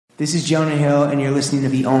This is Jonah Hill, and you're listening to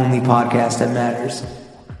the only podcast that matters.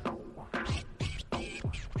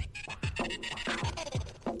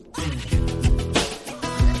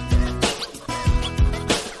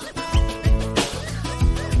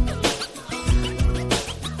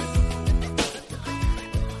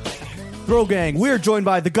 Throw Gang, we're joined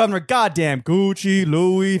by the governor, goddamn Gucci,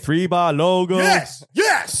 Louis, 3x logo.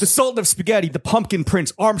 Yes. The Sultan of Spaghetti, the Pumpkin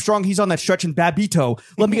Prince, Armstrong, he's on that stretch in Babito.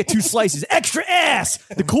 Let me get 2 slices. Extra ass!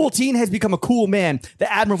 The cool teen has become a cool man.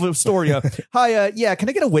 The Admiral of Astoria. Hi, yeah, can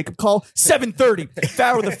I get a wake-up call? 7:30.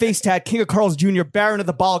 Pharaoh the Face Tat, King of Carls Jr., Baron of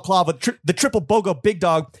the Balaclava, the Triple Bogo Big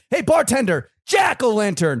Dog. Hey, bartender,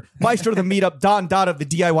 Jack-o'-lantern. Maestro of the Meetup, Don Dot of the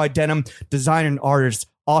DIY Denim, designer and artist,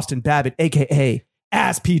 Austin Babbitt, a.k.a.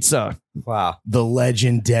 Ass Pizza. Wow. The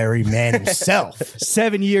legendary man himself.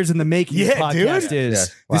 7 years in the making. Yeah, this podcast dude. is.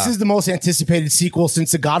 Yeah. Wow. This is the most anticipated sequel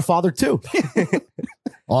since The Godfather 2.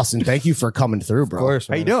 Austin, thank you for coming through, bro. Of course,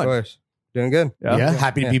 How man, you doing? Of course. Doing good. Yeah,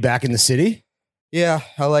 happy to be back in the city. Yeah,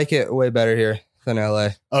 I like it way better here than LA.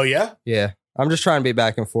 Oh, yeah? Yeah. I'm just trying to be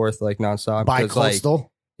back and forth like nonstop. 'cause, Bi-coastal?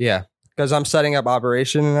 yeah. Because I'm setting up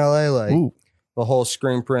operation in LA, like Ooh. the whole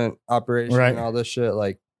screen print operation Right. and all this shit.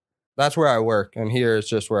 Like, that's where I work. And here it's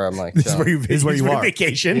just where I'm like, This is chilling. where you, This is where you are.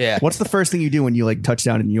 vacation. Yeah. What's the first thing you do when you like touch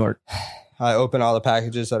down in New York? I open all the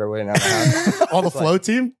packages that are waiting out the house. All the flow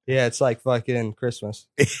team? Yeah, it's like fucking Christmas.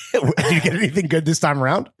 Did you get anything good this time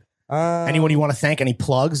around? Anyone you want to thank? Any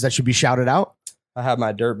plugs that should be shouted out? I have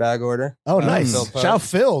my dirt bag order. Oh, nice. Phil Post. Shout out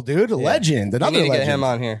Phil, dude. A Yeah. legend. You Another need to legend. get him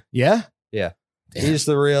on here. Yeah? Yeah. Damn. He's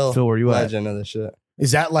the real Phil, where you at? legend of this shit.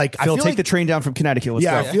 Is that like... Phil, I take feel the train down from Connecticut. Let's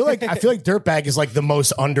yeah, go. I feel like Dirtbag is like the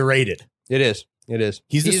most underrated. It is. It is.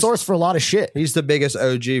 He's the source for a lot of shit. He's the biggest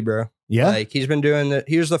OG, bro. Yeah? Like he's been doing that.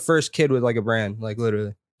 He was the first kid with like a brand, like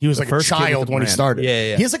literally. He was The like a first kid with child the when he brand. started.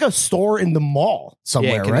 Yeah. He has like a store in the mall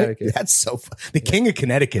somewhere, Yeah, in right? Connecticut. That's so fun. The king of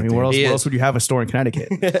Connecticut. I mean, where dude. else, He where is. else would you have a store in Connecticut?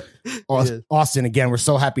 Austin, again, we're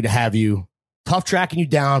so happy to have you. Tough tracking you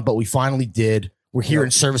down, but we finally did. We're here Yep.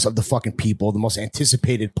 in service of the fucking people, the most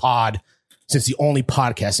anticipated pod since the only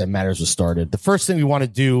podcast that matters was started. The first thing we want to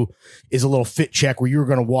do is a little fit check where you're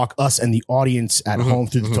going to walk us and the audience at home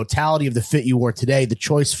through the totality of the fit you wore today. The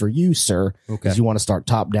choice for you, sir, Okay. is you want to start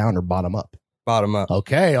top down or bottom up. Bottom up.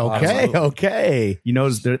 Okay. Bottom You know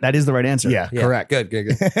that is the right answer. Yeah, Yeah, correct.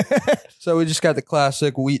 Good. So we just got the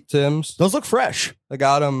classic wheat Tims. Those look fresh. I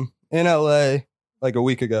got them in LA like a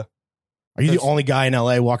week ago. Are you the There's- only guy in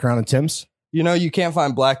LA walking around in Tim's? You know, you can't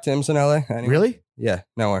find black Tims in LA. Anywhere. Really? Yeah,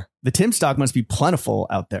 nowhere. The Tim stock must be plentiful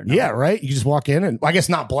out there. No? Yeah, right. You just walk in and I guess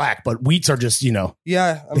not black, but wheats are just, Yeah,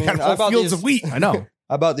 I they mean, got I whole bought fields these. of wheat. I know.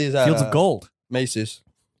 I bought these at Fields of gold. Macy's.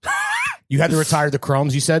 You had to retire the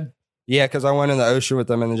chromes, you said? Yeah, because I went in the ocean with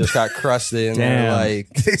them and they just got crusty and they're Damn. like,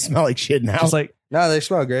 They smell like shit now. Just like no, they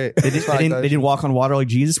smell great. they didn't walk on water like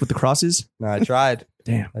Jesus with the crosses. No, I tried.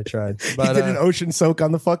 Damn. I tried. He But did an ocean soak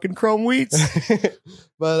on the fucking chrome wheats.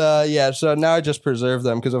 but yeah, so now I just preserve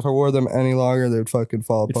them because if I wore them any longer, they would fucking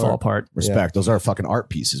fall It'd apart. fall apart. Respect. Those are fucking art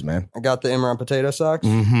pieces, man. I got the Imran potato socks.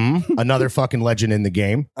 Mm-hmm. Another fucking legend in the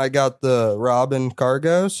game. I got the Robin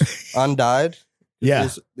cargos undyed. Yeah.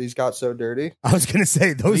 These got so dirty. I was going to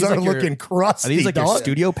say, those these are like your- looking Are crusty, these like your dog.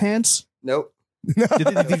 studio pants? Nope. These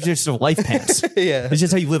are just life pants. Yeah. It's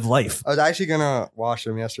just how you live life. I was actually gonna wash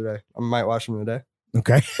them yesterday. I might wash them today.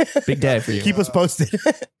 Okay. Big day for you. Keep us posted.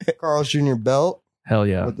 Carl's Jr. belt Hell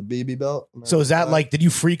yeah. with the BB belt. So is that like, did you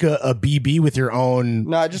freak a BB with your own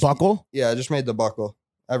No, I just buckle? Yeah, I just made the buckle.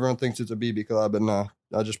 Everyone thinks it's a BB collab, but no,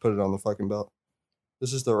 I just put it on the fucking belt.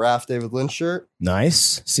 This is the Raf David Lynch shirt.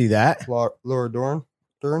 Nice. See that? Laura Dern.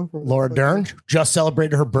 Laura Dern just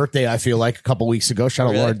celebrated her birthday, I feel like, a couple weeks ago. Shout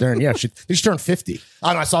out Really? Laura Dern. Yeah, she just turned 50. I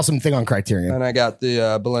don't know. I saw something on Criterion. And I got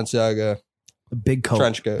the Balenciaga The big coat.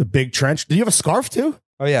 trench coat. The big trench. Do you have a scarf too?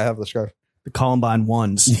 Oh yeah, I have the scarf. The Columbine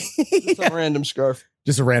ones. It's a random scarf.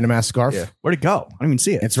 Just a random ass scarf. Yeah. Where'd it go? I don't even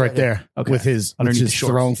see it. It's right there Okay. with his Underneath with the his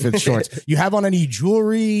shorts. throne fit shorts. You have on any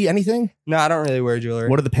jewelry, anything? No, I don't really wear jewelry.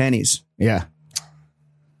 What are the panties? Yeah.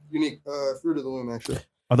 Unique Fruit of the Loom, actually.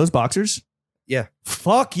 Are those boxers? Yeah.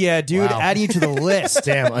 Fuck yeah, dude. Wow. Adding you to the list.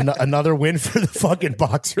 Damn, another win for the fucking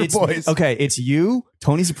boxer It's, boys. okay, it's you,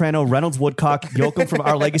 Tony Soprano, Reynolds Woodcock, Yoakum from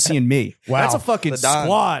Our Legacy, and me. Wow. That's a fucking The Don.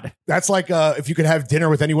 squad. That's like if you could have dinner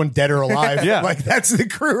with anyone dead or alive. Yeah. Like that's the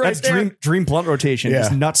crew right That's there. dream blunt rotation. Yeah.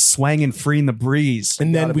 Just nuts swanging free in the breeze.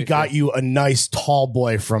 And then Gotta we be got free. you a nice tall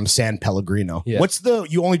boy from San Pellegrino. Yeah. What's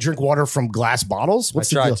you only drink water from glass bottles?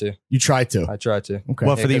 What's I the tried deal? to. You tried to. I tried to. Okay.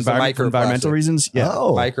 Well, for the Yeah, 'cause the for environmental microplastic. reasons, yeah.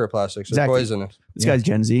 Oh. Microplastics are Exactly. poisonous. honest. This guy's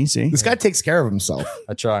Gen Z. See, This guy takes care of himself.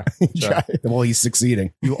 I try. Well, he's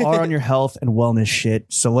succeeding. you are on your health and wellness shit.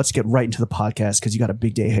 So let's get right into the podcast because you got a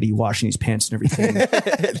big day ahead of you, washing these pants and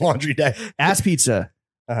everything. Laundry day. Ass Pizza.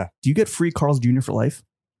 Uh-huh. Do you get free Carl's Jr. for life?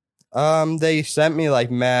 They sent me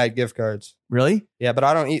like mad gift cards. Really? Yeah, but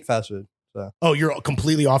I don't eat fast food. Oh, you're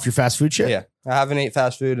completely off your fast food shit? Yeah, I haven't ate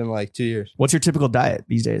fast food in like 2 years. What's your typical diet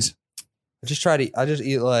these days? I just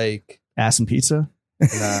eat like, Ass and pizza? nah.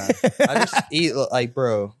 I just eat like,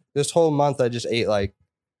 bro, this whole month I just ate like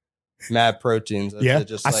mad proteins. Yeah.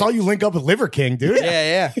 Just, I saw you link up with Liver King, dude.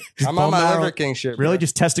 Yeah. I'm on bone my marrow. Liver King shit. Really? bro.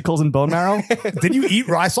 Just testicles and bone marrow? Did you eat?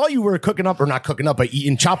 I saw you were cooking up, or not cooking up, but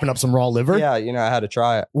chopping up some raw liver. Yeah, I had to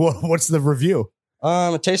try it. What's the review?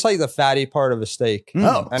 It tastes like the fatty part of a steak.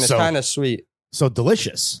 Oh, And it's so- kind of sweet. So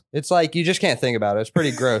delicious. It's like you just can't think about it. It's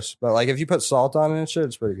pretty gross. But like if you put salt on it and shit,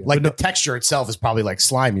 it's pretty good. Like the texture itself is probably like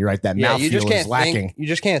slimy, right? That yeah, you just mouthfeel can't is lacking. think. You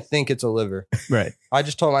just can't think it's a liver. Right. I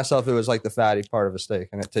just told myself it was like the fatty part of a steak,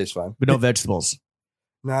 and it tastes fine. But no vegetables.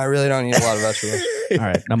 No, I really don't eat a lot of vegetables. All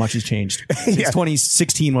right. Not much has changed. Since Yeah.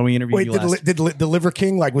 2016 when we interviewed Wait, you last. did the Liver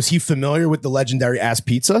King, like, was he familiar with the legendary ass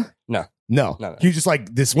pizza? No. No. No. He was just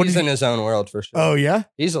like this. What He's is in his own world for sure. Oh, yeah?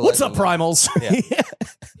 He's a What's up, legend. primals? Yeah.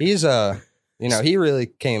 He's he really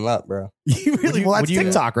came up, bro. You really, well, that's would you-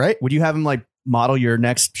 TikTok, right? Would you have him like model your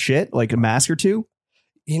next shit, like a mask or two?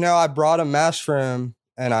 I brought a mask for him,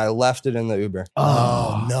 and I left it in the Uber.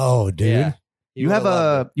 Oh, no, dude. Yeah. He You have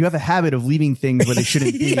would've loved a habit of leaving things where they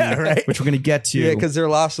shouldn't be, Yeah, right. which we're gonna get to. it. Yeah, because they're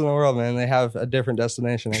lost in the world, man. They have a different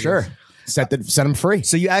destination. I Sure. guess. Set him free.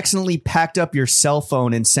 So you accidentally packed up your cell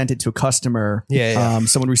phone and sent it to a customer. Yeah.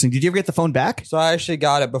 Someone recently. Did you ever get the phone back? So I actually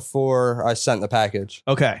got it before I sent the package.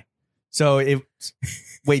 Okay. So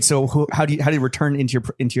wait. So how did it return into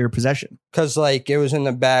your possession? Because like it was in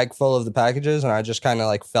the bag full of the packages, and I just kind of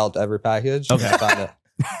like felt every package. Okay. And I found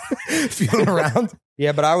it. Feeling around.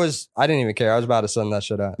 Yeah, but I didn't even care. I was about to send that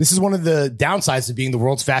shit out. This is one of the downsides of being the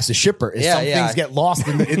world's fastest shipper. Is Yeah, some yeah. things get lost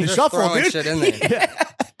in the Just shuffle, throwing dude. shit in there.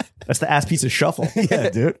 That's the ass pizza shuffle. Yeah,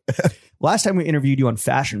 dude. Last time we interviewed you on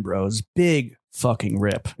Fashion Bros, big fucking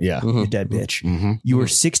rip, Yeah. you dead bitch. Mm-hmm. You were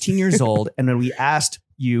 16 years old, and when we asked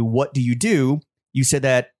you what do you do, you said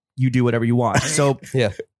that you do whatever you want. So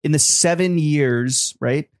Yeah. in the 7 years,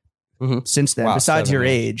 right? Mhm. Since then, Wow, besides 7 your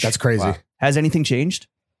years. age, That's crazy. Wow. has anything changed?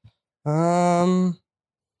 Not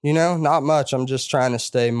much. I'm just trying to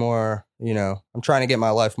stay more, I'm trying to get my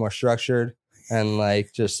life more structured and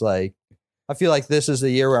like just like I feel like this is the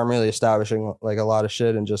year where I'm really establishing like a lot of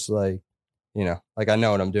shit and just like, like I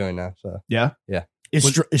know what I'm doing now. So Yeah.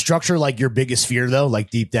 Is structure like your biggest fear though? Like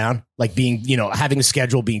deep down, like being, having a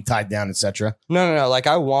schedule, being tied down, etc. no. Like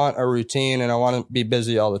I want a routine and I want to be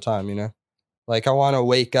busy all the time, Like I want to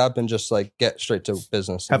wake up and just like get straight to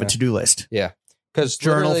business. Have a to-do list. Because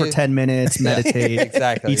Journal for 10 minutes, meditate,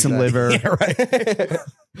 exactly. eat some liver, Yeah, right.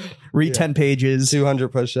 read Yeah. 10 pages. 200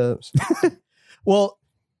 push-ups. Well,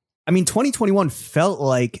 I mean, 2021 felt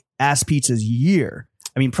like Ass Pizza's year.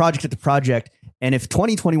 I mean, project after project. And if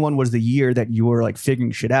 2021 was the year that you were like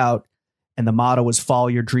figuring shit out and the motto was follow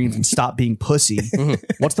your dreams and stop being pussy,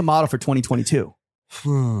 what's the motto for 2022?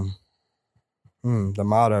 The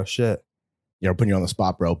motto, shit. I'm putting you on the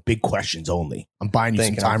spot, bro. Big questions only. I'm buying you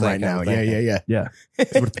Thinking, some time I'm right now. thinking. Yeah.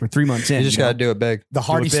 We're 3 months in. You just got to do it big. The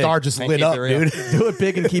Hardy big. Star just And lit keep up, it real. dude. do it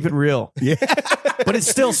big and keep it real. Yeah. But it's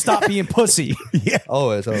still stop being pussy. Yeah.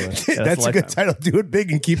 Always. That's that's a good title. Do it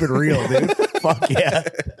big and keep it real, dude. Fuck yeah.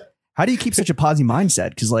 How do you keep such a posy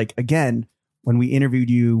mindset? Because like, again, when we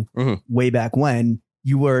interviewed you Mhm. way back when,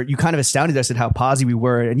 you kind of astounded us at how posy we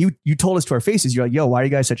were. And you told us to our faces, you're like, yo, why are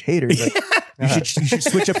you guys such haters? Like, you should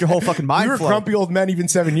switch up your whole fucking mind You were flow. grumpy old men even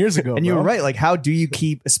 7 years ago. And you were bro. right. Like, how do you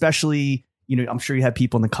keep, especially, I'm sure you have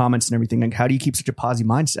people in the comments and everything. Like, how do you keep such a posy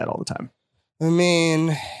mindset all the time? I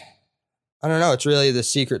mean, I don't know. It's really the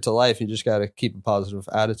secret to life. You just got to keep a positive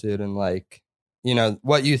attitude and like,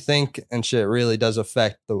 what you think and shit really does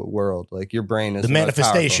affect the world. Like your brain is The most powerful.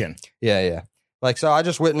 manifestation. Yeah. Like, so I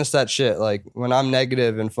just witnessed that shit. Like when I'm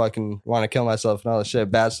negative and fucking want to kill myself and all that shit,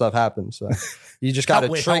 bad stuff happens. So you just got to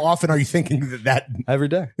Wait, trick how often are you thinking that every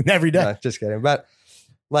day. every day? No, just kidding. But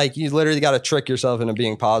like you literally got to trick yourself into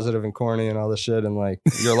being positive and corny and all this shit. And like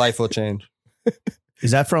your life will change. Is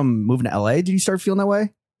that from moving to LA? Did you start feeling that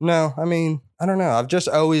way? No, I mean, I don't know. I've just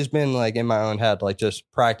always been like in my own head, like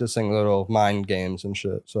just practicing little mind games and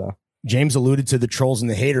shit. So James alluded to the trolls and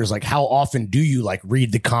the haters. Like, how often do you like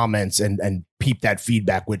read the comments and peep that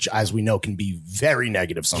feedback, which, as we know, can be very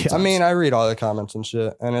negative sometimes? I mean, I read all the comments and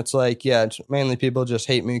shit, and it's like, yeah, it's mainly people just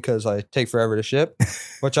hate me because I take forever to ship,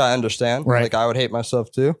 which I understand. Right. Like, I would hate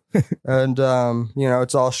myself too. And, you know,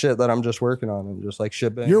 it's all shit that I'm just working on and just like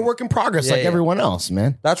shipping. you're a work in progress, Yeah, like yeah. everyone else,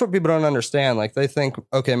 man. That's what people don't understand. Like, they think,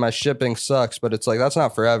 okay, my shipping sucks, but it's like, that's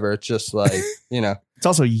not forever. It's just like, you know, It's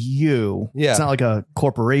also you. Yeah. It's not like a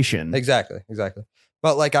corporation. exactly.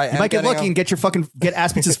 But like, I You might get lucky and get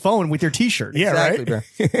Ass Pizza's phone with your T-shirt. Yeah, exactly,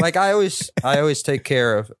 right. bro. Like, I always take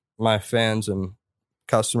care of my fans and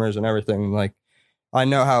customers and everything. Like, I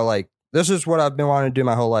know how, like, this is what I've been wanting to do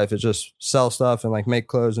my whole life, is just sell stuff and like make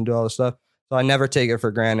clothes and do all this stuff. So I never take it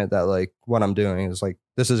for granted that like what I'm doing is like,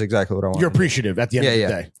 this is exactly what I want. You're appreciative at the end of the Yeah,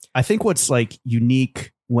 day. I think what's like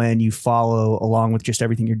unique when you follow along with just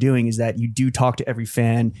everything you're doing is that you do talk to every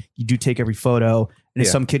fan, you do take every photo, and if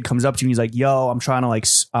Yeah. some kid comes up to you and he's like, "Yo, I'm trying to like,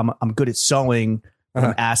 I'm good at sewing, but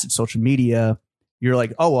I'm ass at social media," you're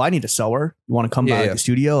like, "Oh, well, I need a sewer. You want to come by Yeah. the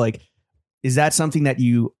studio?" Like, is that something that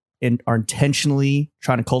you are intentionally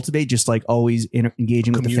trying to cultivate? Just like always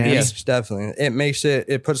engaging with the Community. fans. Yes, definitely.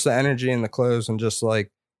 It puts the energy in the clothes and just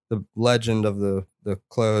like the legend of the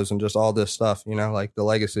clothes and just all this stuff, you know, like the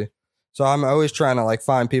legacy. So I'm always trying to like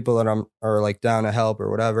find people that are like down to help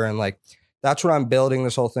or whatever. And like, that's what I'm building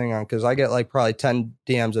this whole thing on. Cause I get like probably 10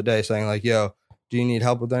 DMs a day saying like, yo, do you need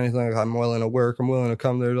help with anything? Like, I'm willing to work. I'm willing to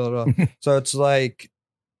come there. Blah, blah, blah. So it's like,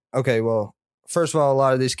 okay, well, first of all, a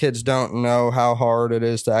lot of these kids don't know how hard it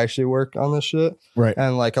is to actually work on this shit. Right.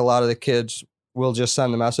 And like a lot of the kids will just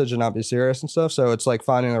send the message and not be serious and stuff. So it's like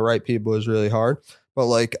finding the right people is really hard. But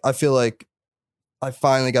like, I feel like I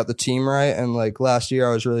finally got the team right. And like last year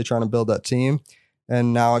I was really trying to build that team.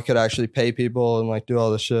 And now I could actually pay people and like do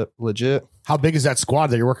all this shit legit. How big is that squad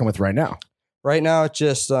that you're working with right now? Right now it's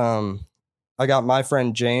just I got my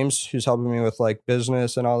friend James who's helping me with like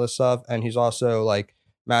business and all this stuff. And he's also like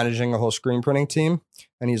managing a whole screen printing team.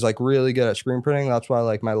 And he's like really good at screen printing. That's why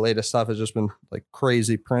like my latest stuff has just been like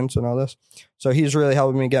crazy prints and all this. So he's really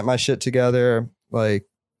helping me get my shit together. Like,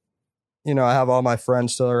 you know, I have all my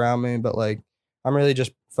friends still around me, but like I'm really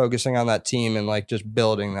just focusing on that team and like just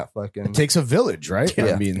building that fucking. It takes a village, right?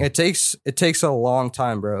 Yeah. I mean, It takes a long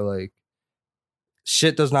time, bro. Like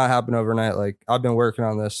shit does not happen overnight. Like I've been working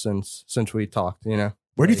on this since we talked, you know.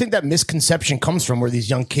 where do you think that misconception comes from, where these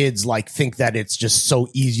young kids like think that it's just so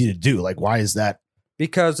easy to do? Like, why is that?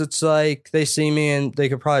 Because it's like they see me and they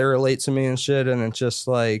could probably relate to me and shit, and it's just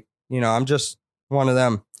like, you know, I'm just one of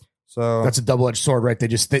them. So That's a double-edged sword, right? They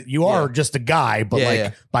just you are just a guy, but Yeah, like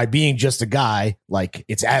yeah. by being just a guy, like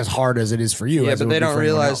it's as hard as it is for you. yeah, as it but would they be don't for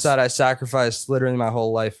anyone realize else. that I sacrificed literally my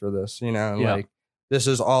whole life for this, you know, and Yeah. like this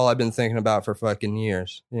is all I've been thinking about for fucking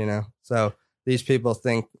years, you know. So these people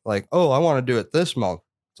think like, oh, I want to do it this month.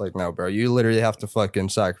 It's like, no, bro, you literally have to fucking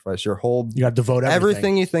sacrifice your whole You got to devote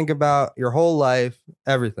everything you think about, your whole life,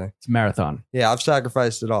 everything. It's a marathon. Yeah, I've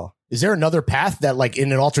sacrificed it all. Is there another path that, like,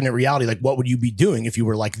 in an alternate reality, like, what would you be doing if you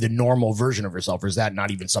were like the normal version of yourself? Or is that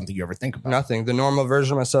not even something you ever think about? Nothing. The normal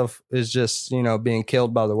version of myself is just, you know, being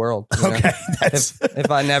killed by the world. You know? Okay, that's If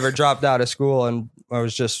I never dropped out of school and I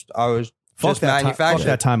was just Fuck that manufactured. fuck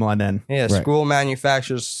that timeline then. Yeah, Right. school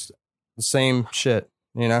manufactures the same shit,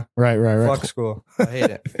 you know? right. Fuck school. I hate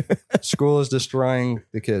it. School is destroying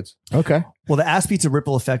the kids. Okay. Well, the Ass Pizza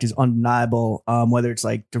ripple effect is undeniable, whether it's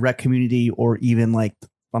like direct community or even like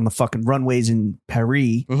on the fucking runways in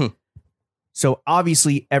Paris. Mhm. So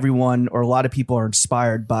obviously everyone or a lot of people are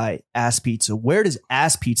inspired by Ass Pizza. Where does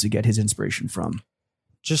Ass Pizza get his inspiration from?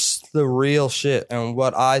 Just the real shit and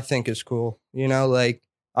what I think is cool. You know, like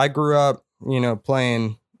I grew up, you know,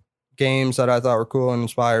 playing games that I thought were cool and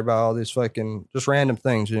inspired by all these fucking just random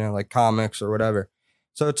things, you know, like comics or whatever.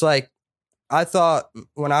 So it's like, I thought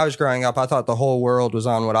when I was growing up, I thought the whole world was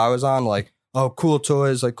on what I was on, like, oh, cool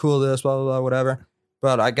toys, like cool this, blah, blah, blah, whatever.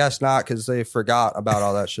 But I guess not, because they forgot about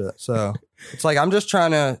all that shit. So it's like, I'm just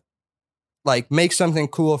trying to like make something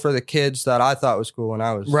cool for the kids that I thought was cool when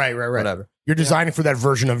I was Right. whatever. You're designing for that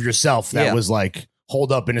version of yourself that Yeah. was like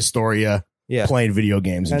holed up in Astoria, Yeah. playing video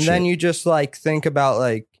games and, And shit. then you just like think about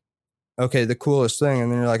like, okay, the coolest thing.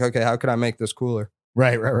 And then you're like, okay, how can I make this cooler?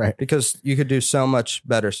 Right. Because you could do so much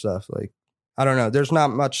better stuff. Like, I don't know. There's not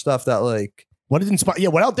much stuff that like, What did inspire? Yeah,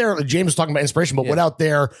 what out there? James was talking about inspiration, but what Yeah. out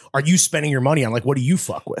there are you spending your money on? Like, what do you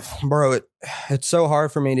fuck with? bro, it's so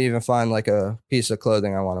hard for me to even find like a piece of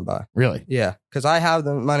clothing I want to buy. Really? Yeah. Cause I have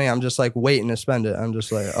the money. I'm just like waiting to spend it. I'm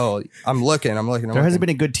just like, oh, I'm looking. There hasn't been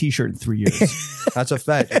a good T-shirt in 3 years. That's a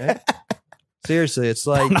fact. Right? seriously, it's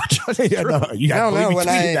like I'm not judging. Yeah, no, you I don't know, when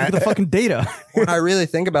I- that. The fucking data. when I really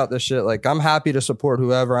think about this shit, like I'm happy to support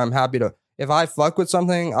whoever. I'm happy to, if I fuck with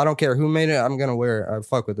something, I don't care who made it, I'm gonna wear it. I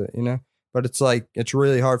fuck with it, you know. But it's like it's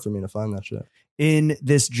really hard for me to find that shit. In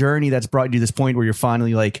this journey that's brought you to this point where you're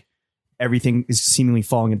finally like everything is seemingly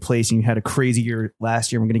falling in place and you had a crazy year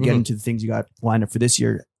last year. We're going to get Mhm. into the things you got lined up for this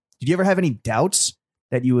year. Did you ever have any doubts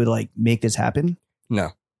that you would like make this happen?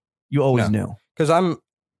 No, You always No. knew. because I'm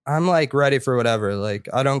like ready for whatever. Like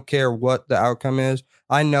I don't care what the outcome is.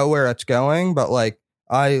 I know where it's going, but like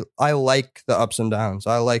I like the ups and downs.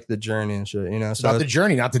 I like the journey and shit. You know, It's about the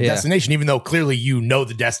journey, not the Yeah. destination, even though clearly you know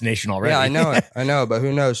the destination already. yeah, I know it. I know, but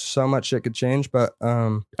who knows? So much shit could change. But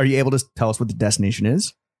Are you able to tell us what the destination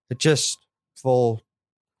is? it just full.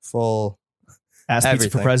 Ask Pizza for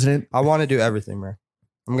Everything. president? I want to do everything, bro.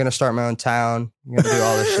 I'm gonna start my own town. I'm gonna do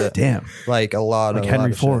all this shit. Damn. Like a lot Like of Henry lot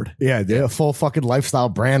of shit. Ford. Yeah, dude, a full fucking lifestyle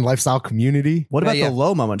brand, lifestyle community. What about Yeah. the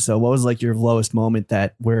low moments though? What was like your lowest moment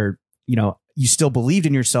that where, you know, you still believed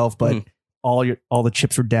in yourself, but Mhm. all the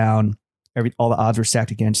chips were down, all the odds were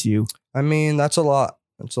stacked against you? I mean, that's a lot.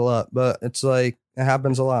 It's a lot, but it's like it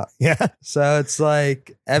happens a lot. Yeah, So it's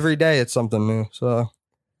like every day it's something new. So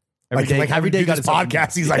Every day, every day got this its own-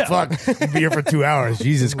 podcast. He's like, Yeah. "Fuck, we'll be here for 2 hours."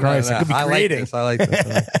 Jesus Christ, No, I could be I like creating. this. I like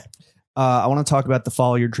this. I want to talk about the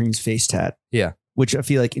Follow Your Dreams face tat. Yeah. Which I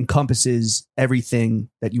feel like encompasses everything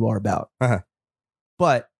that you are about. Uh-huh.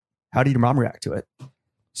 But how did your mom react to it?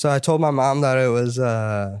 So I told my mom that it was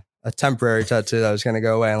a temporary tattoo that was gonna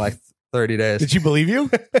go away in like 30 days. Did she believe you?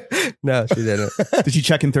 No, she didn't. Did she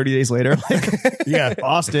check in 30 days later? Like, Yeah.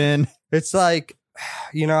 Austin. It's like,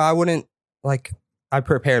 you know, I wouldn't like. I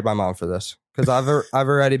prepared my mom for this because I've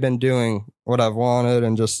already been doing what I've wanted,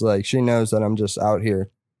 and just like she knows that I'm just out here,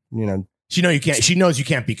 you know. She knows you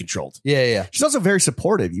can't be controlled. Yeah. She's also very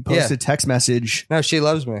supportive. You posted a text message. No, she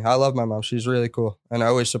loves me. I love my mom. She's really cool and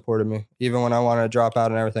always supported me, even when I wanted to drop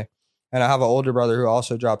out and everything. And I have an older brother who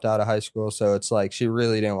also dropped out of high school, so it's like she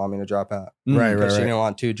really didn't want me to drop out. Right, Because she didn't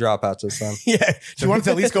want 2 dropouts this time. Yeah, she wanted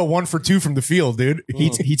to at least go 1 for 2 from the field, dude.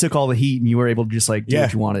 He took all the heat and you were able to just like do Yeah.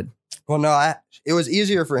 what you wanted. Well, no, it was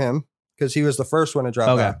easier for him because he was the first one to drop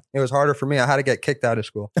Okay. out. It was harder for me. I had to get kicked out of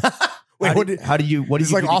school. Wait, what did, How do you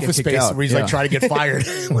it's like do to get Office kicked Space out? where he's Yeah. like trying to get fired.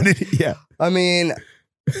 What did he- yeah, I mean,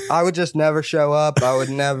 I would just never show up. I would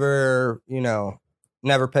never, you know,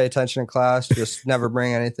 never pay attention in class, just never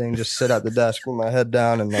bring anything, just sit at the desk with my head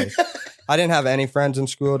down. And like, I didn't have any friends in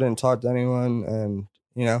school, didn't talk to anyone. And,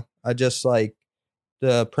 you know, I just like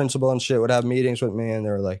the principal and shit would have meetings with me and they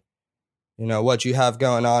were like, you know, what you have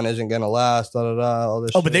going on isn't going to last, all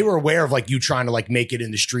this Oh, but shit. they were aware of like you trying to like make it in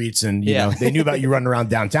the streets, and you Yeah. know they knew about you running around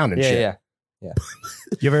downtown and Yeah, shit. yeah.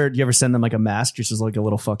 You ever send them like a mask just as like a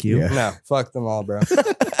little fuck you? Yeah. No, fuck them all, bro.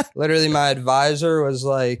 Literally, my advisor was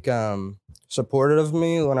like supportive of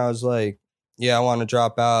me when I was like, yeah, I want to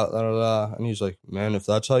drop out, and he's like, man, if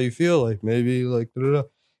that's how you feel, like maybe like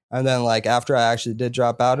and then like after I actually did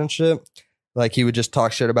drop out and shit, like he would just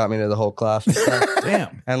talk shit about me to the whole class and stuff.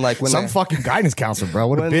 Damn. And like when Some they, fucking guidance counselor, bro.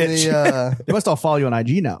 What a when bitch. They must all follow you on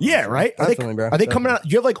IG now. Yeah, right. Definitely, bro. Are they coming out? Do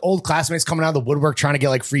you have like old classmates coming out of the woodwork trying to get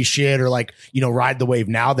like free shit or like, you know, ride the wave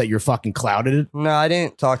now that you're fucking clouded? No, I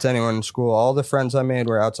didn't talk to anyone in school. All the friends I made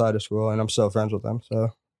were outside of school, and I'm still friends with them. So,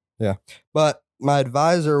 yeah. But my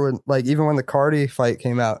advisor would like, even when the Cardi fight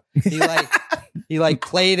came out, he like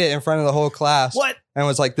played it in front of the whole class. What? And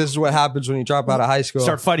was like, "This is what happens when you drop out of high school."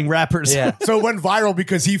 Start fighting rappers. Yeah, So it went viral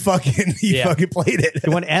because he fucking played it. It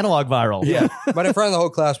went analog viral. yeah. But in front of the whole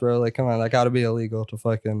class, bro. Like, come on, that got to be illegal to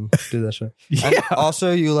fucking do that shit. And Yeah.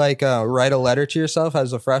 also, you like write a letter to yourself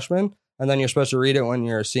as a freshman, and then you're supposed to read it when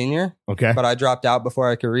you're a senior. Okay. But I dropped out before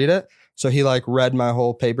I could read it, so he like read my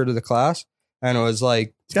whole paper to the class, and it was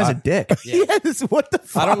like, This guy's a dick. Yeah. Yes. What the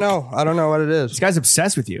fuck? I don't know what it is. This guy's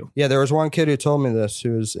obsessed with you. Yeah, there was one kid who told me this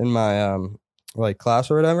who was in my like class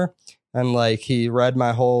or whatever, and like he read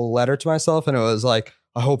my whole letter to myself, and it was like,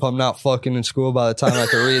 I hope I'm not fucking in school by the time I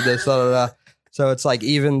can read this. So it's like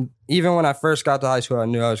even when I first got to high school, I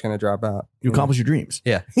knew I was going to drop out. You accomplish your dreams.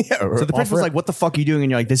 Yeah. So the principal's like, what the fuck are you doing? And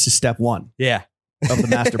you're like, this is step 1 Yeah, of the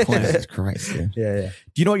master plan. Jesus Christ, dude. yeah.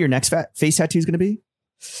 Do you know what your next face tattoo is going to be?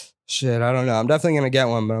 Shit, I don't know. I'm definitely going to get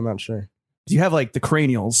one, but I'm not sure. Do you have like the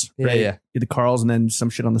cranials, Yeah, right? yeah. The Carls and then some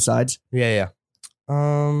shit on the sides? Yeah.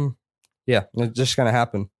 Yeah, it's just going to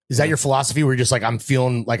happen. Is that your philosophy where you're just like, I'm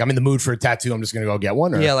feeling like I'm in the mood for a tattoo, I'm just going to go get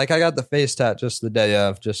one? Or? Yeah, like I got the face tat just the day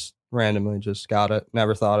of, just randomly just got it.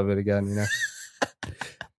 Never thought of it again, you know.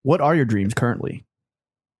 What are your dreams currently?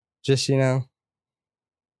 Just, you know,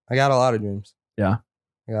 I got a lot of dreams. Yeah.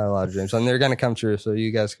 I got a lot of dreams, and they're going to come true, so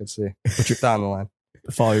you guys can see down the line.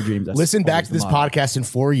 Follow your dreams. That's Listen back always to the this motto. podcast in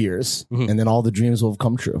 4 years, Mhm. and then all the dreams will have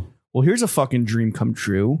come true. Well, here's a fucking dream come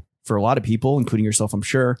true for a lot of people, including yourself, I'm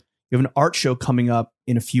sure. You have an art show coming up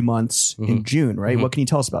in a few months in June, right? Mhm. What can you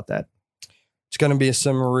tell us about that? It's gonna be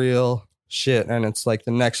some real shit, and it's like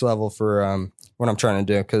the next level for what I'm trying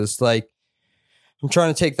to do. Because like I'm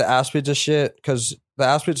trying to take the Aspida shit, because the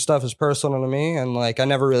Aspida stuff is personal to me, and like I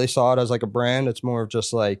never really saw it as like a brand. It's more of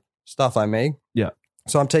just like stuff I make. Yeah.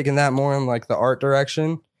 So I'm taking that more in like the art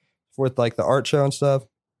direction with like the art show and stuff.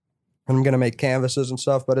 And I'm gonna make canvases and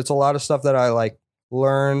stuff, but it's a lot of stuff that I like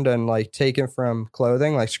learned and like taken from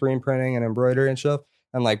clothing, like screen printing and embroidery and stuff,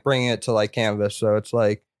 and like bringing it to like canvas. So it's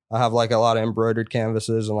like I have like a lot of embroidered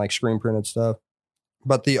canvases and like screen printed stuff.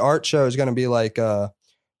 But the art show is gonna be like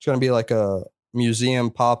it's gonna be like a museum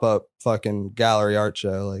pop up fucking gallery art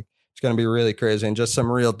show. Like it's gonna be really crazy and just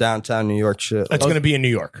some real downtown New York shit. It's going to be in New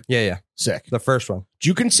York. Yeah, Sick. the first one. Do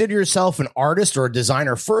you consider yourself an artist or a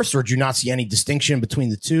designer first, or do you not see any distinction between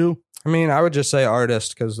the two? I mean, I would just say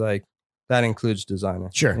artist because like that includes designer.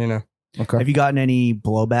 Sure. You know. Okay. Have you gotten any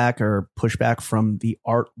blowback or pushback from the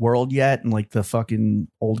art world yet? And like the fucking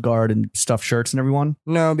old guard and stuffed shirts and everyone?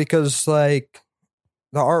 No, because like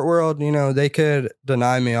the art world, you know, they could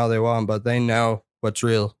deny me all they want, but they know what's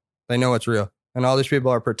real. They know what's real. And all these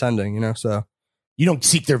people are pretending, you know, so You don't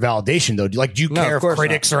seek their validation, though. Do you No, care of if course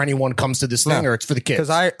critics or anyone comes to this thing, No. or it's for the kids?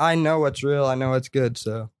 because I know what's real. I know what's good.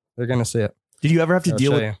 So they're going to see it. Did you ever have to I'll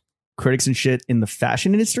deal show with you. critics and shit in the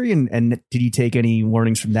fashion industry? And did you take any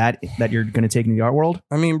learnings from that you're going to take in the art world?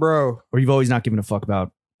 I mean, bro, Or you've always not given a fuck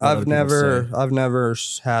about what other people say? I've never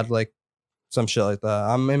had like some shit like that.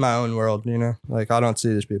 I'm in my own world, you know, like I don't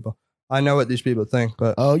see these people. I know what these people think,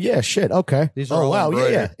 but Oh yeah, shit. Okay. These are oh all wow,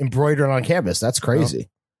 embroidered. yeah, embroidered on canvas. That's crazy.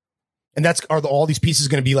 And all these pieces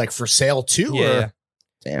going to be like for sale too? yeah, or- yeah.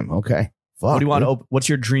 Damn. Okay. Fuck. What do you want? dude. To what's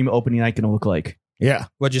your dream opening night going to look like? Yeah.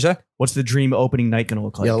 What'd you say? What's the dream opening night going to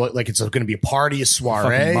look like? Yeah. Like it's going to be a party, a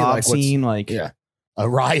soiree, Fucking mob like what's- scene, like yeah. a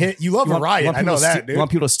riot. You love a riot. I know that, You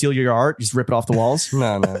want people to steal your art? Just rip it off the walls.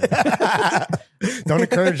 No, no. dude. Don't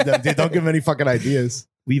encourage them, dude. Don't give them any fucking ideas.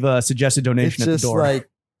 We've suggested It's donation at the just door. like,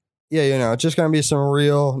 yeah, you know, it's just gonna be some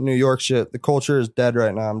real New York shit. The culture is dead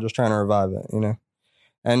right now. I'm just trying to revive it, you know.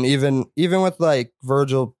 And even with like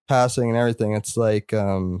Virgil passing and everything, it's like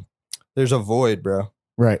there's a void, bro.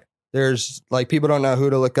 Right. There's like people don't know who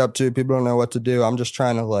to look up to. People don't know what to do. I'm just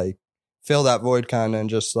trying to like fill that void kind of and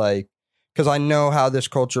just like because I know how this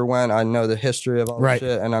culture went. I know the history of all Right.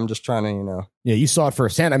 this shit, and I'm just trying to, you know, Yeah. You saw it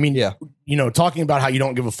firsthand. I mean, yeah, you know, talking about how you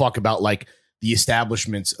don't give a fuck about like the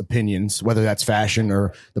establishment's opinions, whether that's fashion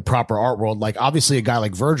or the proper art world. Like obviously a guy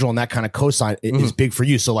like Virgil and that kind of cosign is big for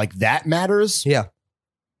you. So like that matters. yeah.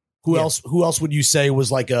 Who Yeah. else would you say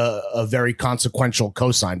was like a very consequential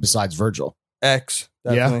cosign besides Virgil? X,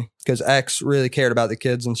 Yeah? definitely. Because X really cared about the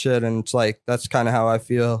kids and shit. And it's like, that's kind of how I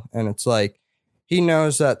feel. And it's like, he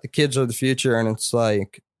knows that the kids are the future. And it's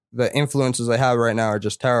like, the influences they have right now are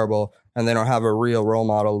just terrible. And they don't have a real role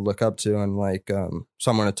model to look up to and like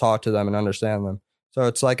someone to talk to them and understand them. So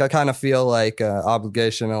it's like, I kind of feel like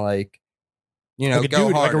obligation to like, you know, Like a go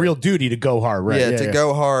duty, hard. like a real duty to go hard, right? Yeah, to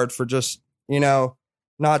go hard for just, you know,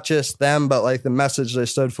 not just them, but like the message they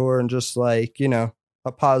stood for and just like, you know,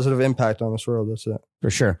 a positive impact on this world. That's it. For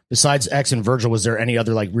sure. Besides X and Virgil, was there any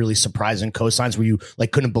other like really surprising cosigns where you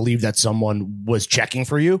like couldn't believe that someone was checking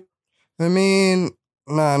for you? I mean,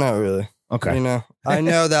 no, not really. Okay. You know, I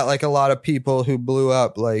know that like a lot of people who blew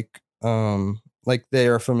up, like they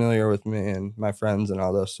are familiar with me and my friends and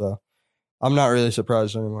all this. So I'm not really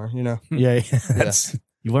surprised anymore, you know? Yeah. That's,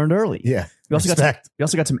 You learned early. yeah. We also Respect.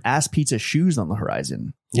 got some ass pizza shoes on the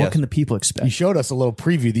horizon. Yes. What can the people You expect? showed us a little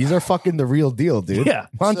preview. These are fucking the real deal, dude. Yeah.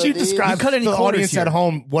 Why don't So you these- describe You cut to any the corners audience here. at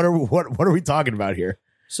home? What are we talking about here?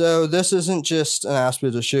 So this isn't just an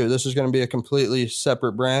Aspida shoe. This is going to be a completely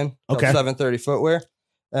separate brand. Called Okay. 730 Footwear.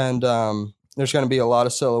 And there's going to be a lot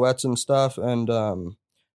of silhouettes and stuff. And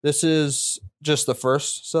this is just the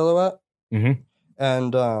first silhouette. Mhm.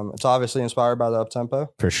 And it's obviously inspired by the Uptempo.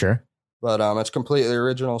 For sure. But it's completely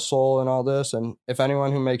original sole and all this. And if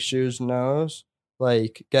anyone who makes shoes knows,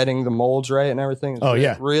 like getting the molds right and everything is Oh,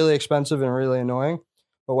 yeah. really expensive and really annoying.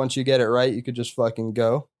 But once you get it right, you could just fucking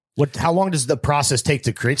go. How long does the process take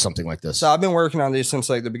to create something like this? So I've been working on these since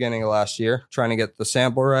like the beginning of last year, trying to get the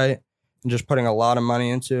sample right and just putting a lot of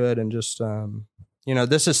money into it. And just, you know,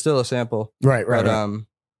 this is still a sample. Right. But,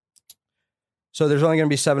 so there's only going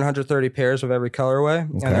to be 730 pairs of every colorway,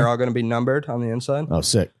 Okay. and they're all going to be numbered on the inside. Oh,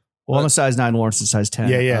 sick. Well, I'm a size 9, Lawrence is size 10.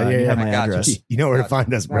 Yeah, yeah, You yeah, have yeah. my I got you. address. You know where to Gotcha.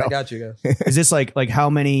 find us, bro. I got you guys. Is this like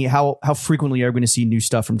how frequently are we going to see new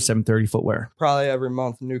stuff from 730 Footwear? Probably every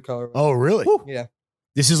month, new color. Oh, really? Yeah.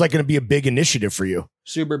 This is like going to be a big initiative for you.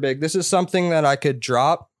 Super big. This is something that I could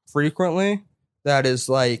drop frequently. That is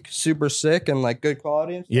like super sick and like good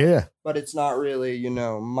quality. And stuff. Yeah. But it's not really,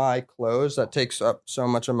 my clothes. That takes up so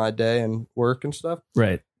much of my day and work and stuff.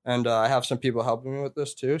 Right. And I have some people helping me with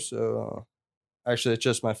this too. So actually, it's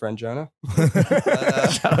just my friend Jonah.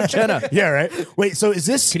 Shout out Jenna. Yeah, right. Wait, so is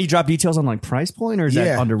this? Can you drop details on like price point or is that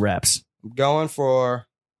Yeah. under wraps? Going for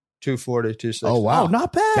 $240, $260. Oh, wow. Oh,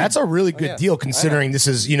 not bad. That's a really good yeah. deal considering this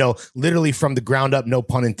is, literally from the ground up, no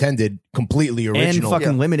pun intended, completely and original.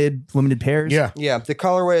 fucking limited pairs. Yeah. Yeah, the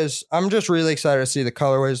colorways. I'm just really excited to see the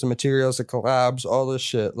colorways, the materials, the collabs, all this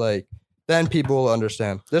shit. Like, then people will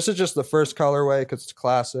understand. This is just the first colorway because it's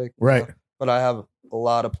classic. Right. But I have a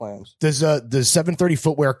lot of plans. Does 730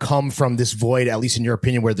 footwear come from this void, at least in your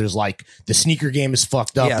opinion, where there's like the sneaker game is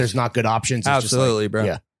fucked up, Yes. there's not good options? It's just Absolutely, like, bro.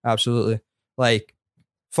 Yeah. Absolutely. Like,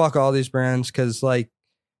 fuck all these brands because, like,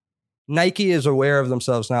 Nike is aware of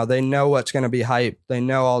themselves now. They know what's going to be hype. They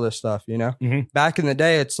know all this stuff, Mhm. Back in the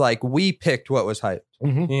day, it's like we picked what was hype,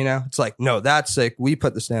 Mhm. It's like, no, that's sick. We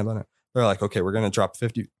put the stamp on it. They're like, okay, we're going to drop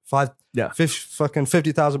 50,000 The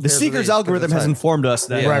pairs of sneakers these algorithm 'cause has it's hype. informed us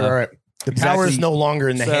that Yeah. Right. The power is Exactly. no longer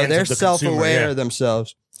in the So hands they're of the consumer. self-aware Yeah. of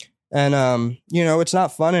themselves. And, it's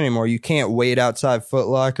not fun anymore. You can't wait outside Foot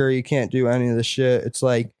Locker. You can't do any of the shit. It's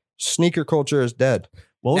like sneaker culture is dead.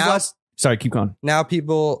 What was Now- last? Sorry, keep going. Now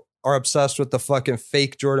people are obsessed with the fucking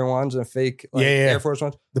fake Jordan 1s and fake Yeah. Air Force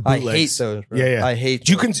 1s. The I hate bootlegs. those, bro. Yeah. I hate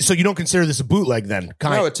Do you those. so you don't consider this a bootleg then?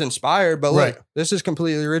 No, it's inspired, but Right. look, this is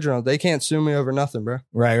completely original. They can't sue me over nothing, bro.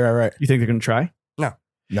 Right. You think they're gonna try?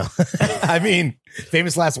 No. I mean,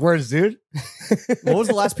 famous last words, dude. What was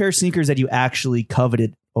the last pair of sneakers that you actually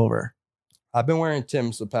coveted over? I've been wearing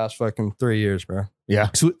Tim's the past fucking 3 years, bro.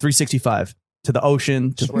 365 to the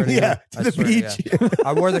ocean. To Swear to Yeah, God. to I the swear to beach. God.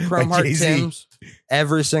 I wore the Chrome Like Heart Jay-Z. Tim's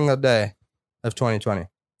every single day of 2020.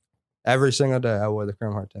 Every single day I wore the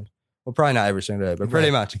Chrome Heart Tim's. Well, probably not every single day, but pretty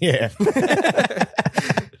much. Yeah.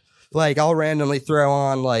 Like, I'll randomly throw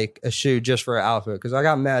on like a shoe just for an outfit because I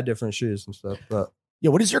got mad different shoes and stuff, but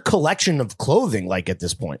Yeah. What is your collection of clothing like at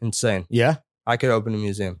this point? insane. Yeah. I could open a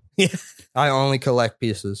museum. Yeah. I only collect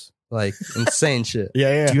pieces. Like, insane shit.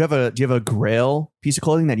 Yeah. Do you have a grail piece of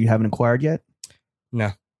clothing that you haven't acquired yet?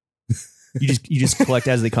 No. You just collect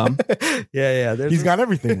as they come. Yeah. He's got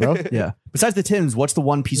everything, bro. Yeah. Besides the Tims, what's the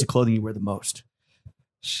one piece of clothing you wear the most?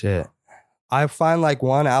 Shit. I find like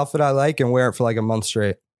one outfit I like and wear it for like a month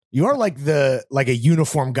straight. You are like a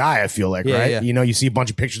uniform guy, I feel like, Yeah, right? yeah. You see a bunch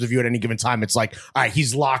of pictures of you at any given time. It's like, all right,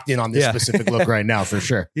 he's locked in on this Yeah. specific look right now for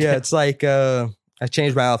sure. Yeah, it's like I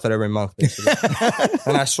change my outfit every month, basically.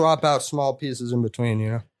 And I swap out small pieces in between,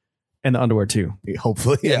 And the underwear too.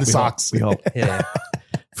 Hopefully. Yeah, and the we socks. We hope. Yeah.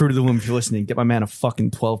 Fruit of the Womb, if you're listening, get my man a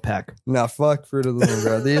fucking 12 pack. No, fuck Fruit of the Loom,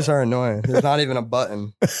 bro. These are annoying. There's not even a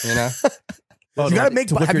button, You gotta make.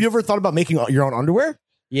 Have you ever thought about making your own underwear?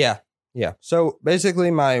 Yeah. So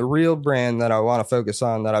basically, my real brand that I want to focus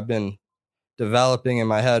on that I've been developing in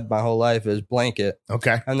my head my whole life is Blanket.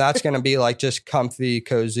 Okay. And that's going to be like just comfy,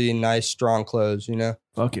 cozy, nice, strong clothes,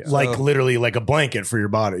 Fuck yeah. Like So- literally like a blanket for your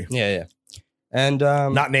body. Yeah. And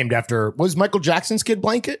Not named after, was Michael Jackson's kid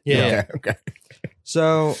blanket? Yeah. Okay.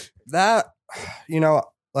 so that,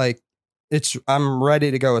 I'm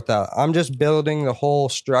ready to go with that. I'm just building the whole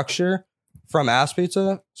structure from Ass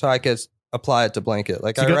Pizza so I could apply it to Blanket.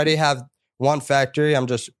 Like, So I you got- already have one factory. I'm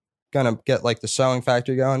just gonna get like the sewing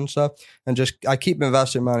factory going and stuff, and just I keep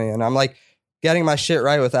investing money, and I'm like getting my shit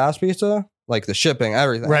right with Ass Pizza, like the shipping,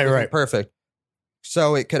 everything, Right, everything right. perfect.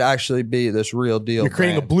 So it could actually be this real deal. You're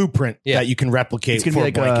creating a brand. blueprint Yeah. that you can replicate It's going for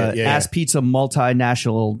to be a like blanket. a Ass Pizza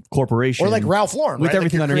multinational corporation. Or like Ralph Lauren, With right?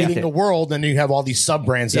 everything like you're underneath creating it. a world, and you have all these sub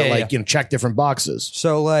brands that Yeah, check different boxes.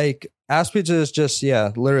 So like Ass Pizza is just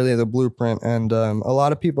literally the blueprint, and a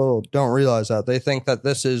lot of people don't realize that. They think that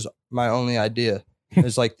this is my only idea.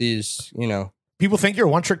 It's like these, People think you're a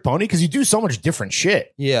one trick pony because you do so much different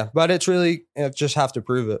shit. yeah, but it's really just have to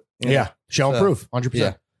prove it. Show and So, proof, 100%.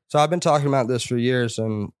 Yeah. So I've been talking about this for years,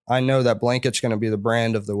 and I know that Blanket's going to be the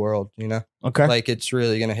brand of the world. Okay. Like it's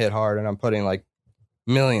really going to hit hard, and I'm putting like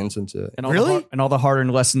millions into it. and all Really? and all the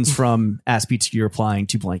hard-earned lessons from Ass Pizza you're applying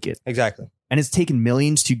to Blanket. Exactly. And it's taken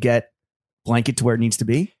millions to get Blanket to where it needs to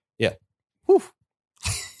be? Yeah. Whew.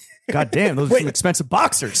 God damn, those are Wait. some expensive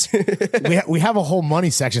boxers. we have a whole money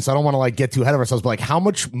section, so I don't want to get too ahead of ourselves. But how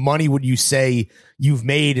much money would you say you've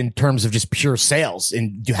made in terms of just pure sales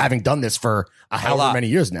in having done this for however lot. many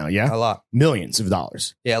years now? Yeah, A lot. millions of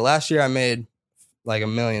dollars. Yeah. Last year I made like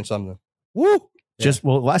 $1 million something. Woo!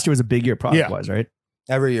 Last year was a big year product-wise, right?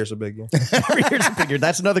 Every year's a big year. Every year's a big year.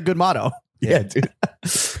 That's another good motto. Yeah, dude.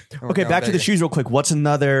 Okay, back to the shoes real quick. What's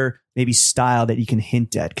another maybe style that you can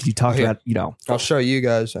hint at? Because you talked Okay. about, you know, I'll show you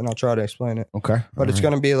guys and I'll try to explain it. Okay. But it's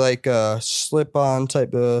going to be like a slip-on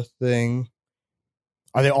type of thing.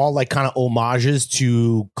 Are they all like kind of homages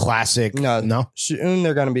to classic? No. Soon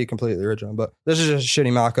they're going to be completely original. But this is just a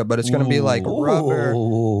shitty mock-up. But it's going to be like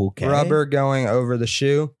rubber going over the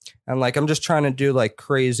shoe. And like I'm just trying to do like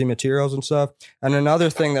crazy materials and stuff. And another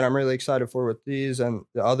thing that I'm really excited for with these and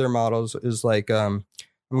the other models is like I'm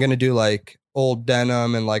going to do like old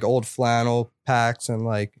denim and like old flannel packs and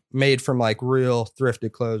like made from like real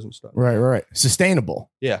thrifted clothes and stuff. Right.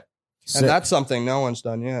 Sustainable. Yeah. Sick. And that's something no one's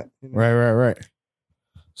done yet. You know? Right.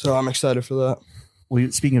 So I'm excited for that. well,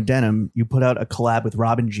 speaking of denim, you put out a collab with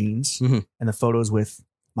Robin Jeans Mhm. and the photos with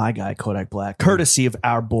my guy, Kodak Black, courtesy of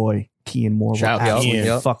our boy, Kean Moore. Shout out to Absolutely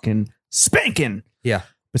Kean. fucking spanking. Yeah.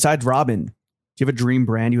 Besides Robin, do you have a dream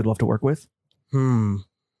brand you would love to work with?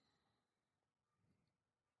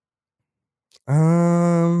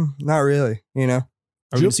 Not really, you know? Are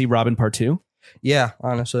we going to see Robin Part 2? Yeah,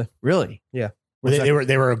 honestly. Really? They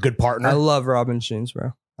were a good partner. I love Robin jeans,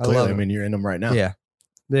 bro. I Clearly, love I them. mean, you're in them right now. Yeah.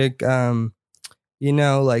 They you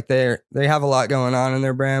know, like they have a lot going on in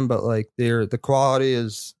their brand, but like the quality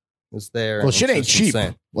is there. Well, and shit it's ain't just cheap.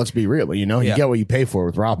 insane. Let's be real. You know, you Yeah. get what you pay for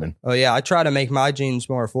with Robin. Oh yeah, I try to make my jeans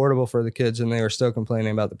more affordable for the kids, and they were still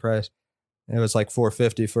complaining about the price. It was like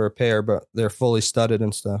 $450 for a pair, but they're fully studded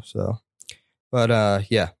and stuff. So, but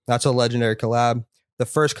yeah, that's a legendary collab. The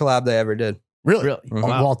first collab they ever did Really? Really? Of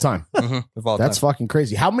Wow. all time. of all That's time. fucking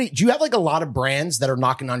crazy. How many? Do you have like a lot of brands that are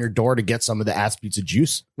knocking on your door to get some of the ass pizza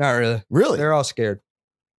juice? Not really. Really? They're all scared.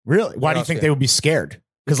 Really? Why do you all think scared. they would be scared?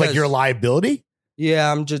 Because like Because- you're a liability?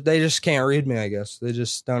 Yeah, they just can't read me. I guess they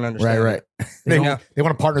just don't understand. Right. it. They, know. they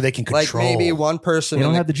want a partner they can Like control. maybe one They person, don't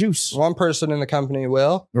in have the juice. the, one person in the company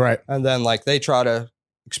will, Right. and then like they try to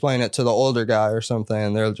explain it to the older guy or something,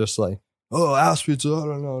 and they're just like, "Oh, ass pizza, I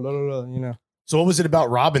don't know, blah, blah, blah," you know. So what was it about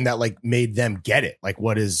Robin that like made them get it? Like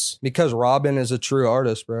what is? Because Robin is a true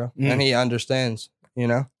artist, bro, Mm. and he understands, you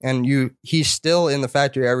know. And he's still in the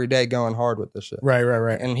factory every day going hard with this shit. Right.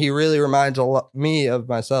 And he really reminds me of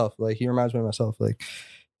myself. Like he reminds me of myself. Like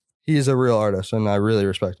he's a real artist, and I really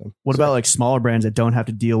respect him. What about like smaller brands that don't have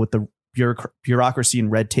to deal with the bureaucracy and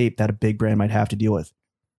red tape that a big brand might have to deal with?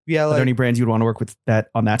 Yeah, Are there like any brands you would want to work with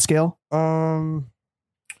that on that scale?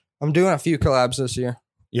 I'm doing a few collabs this year.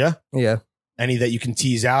 Yeah. Yeah, Any that you can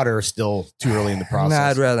tease out or are still too early in the process? Nah,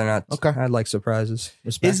 I'd rather not. Okay. I'd like surprises.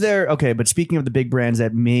 Respect. Is there okay? But speaking of the big brands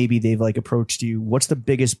that maybe they've like approached you, what's the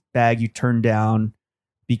biggest bag you turned down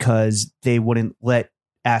because they wouldn't let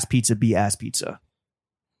Ass Pizza be Ass Pizza?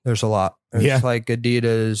 There's a lot. There's Yeah. like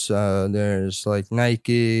Adidas. There's like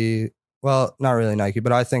Nike. Well, not really Nike,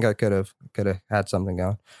 but I think I could have had something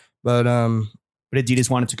going. But But Adidas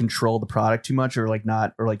wanted to control the product too much, or like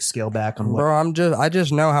not, or like scale back on what? bro, I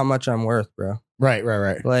just know how much I'm worth, bro. Right.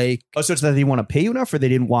 Like, Oh, so it's that they want to pay you enough, or they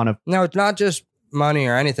didn't want to? no, it's not just money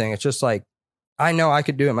or anything. It's just like I know I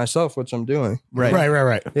could do it myself, which I'm doing. Right.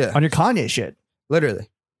 Yeah, On your Kanye shit. literally.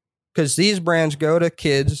 Because these brands go to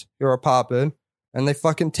kids who are popping and they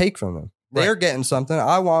fucking take from them. Right. They're getting something.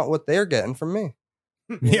 I want what they're getting from me.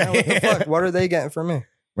 You Yeah. know, what the fuck? What are they getting from me?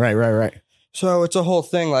 Right. So it's a whole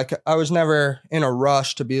thing. Like I was never in a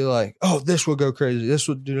rush to be like, oh, this will go crazy. This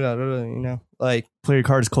will do that. You know, like Play your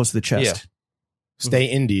cards close to the chest. Yeah.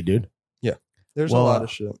 Stay indie, dude. there's Well, a lot of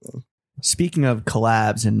shit, man. Speaking of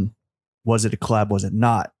collabs, and was it a collab? Was it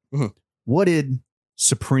not? Mhm. What did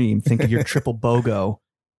Supreme think of your triple BOGO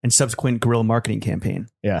and subsequent guerrilla marketing campaign?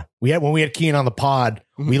 Yeah. When we had Kean on the pod,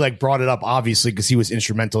 Mhm. we like brought it up obviously because he was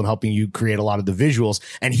instrumental in helping you create a lot of the visuals.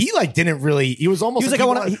 And he like didn't really, he was almost He was like, I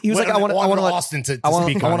wanna- he was like, I wanna let- Austin to I want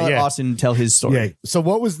speak to on it. let Yeah. Austin tell his story. Yeah. So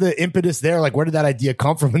what was the impetus there? Like, where did that idea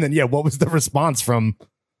come from? And then, yeah, what was the response from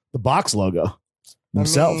the box logo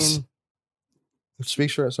themselves? I mean, it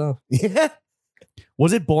speaks for itself. Yeah.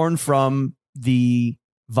 Was it born from the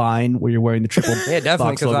Vine where you're wearing the triple? Yeah, definitely.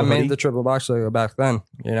 box Because I logo made hoodie? the triple box logo back then,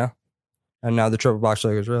 you know, and now the triple box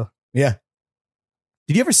logo is real. Yeah.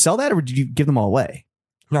 Did you ever sell that, or did you give them all away?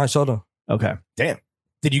 No, I sold them. Okay. Damn.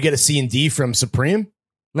 Did you get a C&D from Supreme?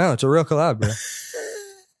 No, it's a real collab, bro.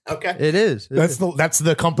 Okay. It is. It is. That's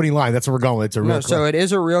the company line. That's where we're going with. It's a real No, so collab. it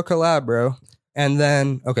is a real collab, bro. And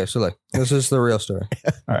then, okay, so look, this is the real story.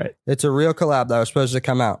 All right. It's a real collab that was supposed to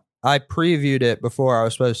come out. I previewed it before I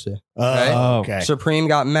was supposed to. Oh, okay. Supreme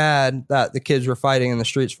got mad that the kids were fighting in the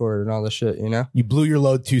streets for it and all this shit, you know? You blew your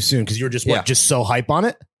load too soon because you were just Yeah. just so hype on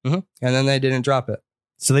it. And then they didn't drop it.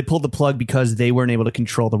 So they pulled the plug because they weren't able to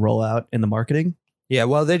control the rollout and the marketing. Yeah,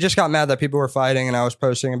 well, they just got mad that people were fighting and I was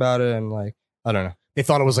posting about it and like, I don't know. They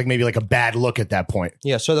thought it was like maybe like a bad look at that point.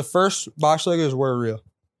 Yeah, so the first box logos were real.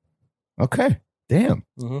 Okay. Damn.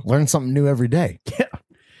 Mhm. Learn something new every day.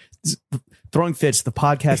 Throwing Fits, the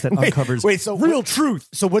podcast that uncovers so real truth.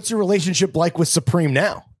 So what's your relationship like with Supreme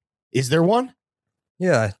now? Is there one?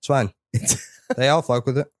 Yeah, it's fine. They all fuck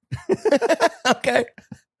with it. Okay.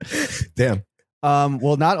 Damn.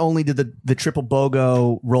 Well, not only did the triple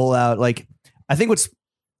BOGO roll out, like I think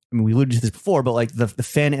we alluded to this before, but like the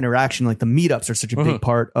fan interaction, like the meetups are such a big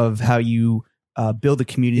part of how you build a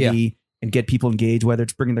community and get people engaged, whether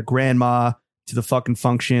it's bringing their grandma to the fucking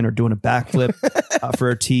function or doing a backflip for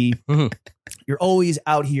a tea. Mhm. You're always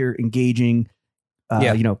out here engaging,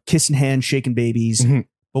 kissing hands, shaking babies. Mhm.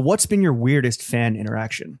 But what's been your weirdest fan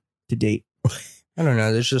interaction to date? I don't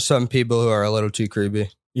know. There's just some people who are a little too creepy.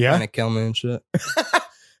 Yeah. Trying to kill me and shit.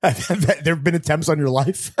 There have been attempts on your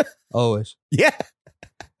life. Always. Yeah.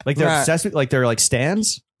 Like they're Right. obsessed with, like they're like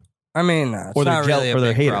stans? I mean, it's Or they're not really or a they're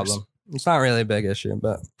big haters. problem. It's not really a big issue,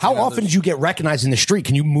 but How you know, often do you get recognized in the street?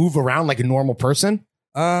 Can you move around like a normal person?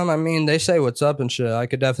 I mean, they say what's up and shit. I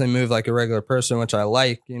could definitely move like a regular person, which I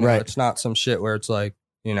like. You know, Right. It's not some shit where it's like,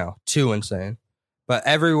 too insane. But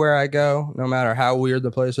everywhere I go, no matter how weird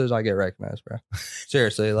the place is, I get recognized, bro.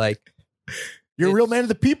 Seriously, like You're a real man of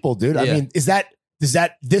the people, dude. I Yeah. mean, is that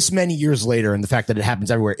this many years later and the fact that it happens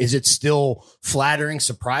everywhere, is it still flattering,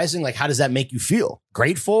 surprising? Like, how does that make you feel?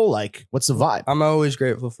 Grateful? Like, what's the vibe? I'm always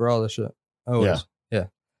grateful for all this shit. Always. Yeah.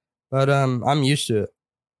 But I'm used to it.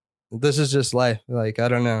 This is just life. Like, I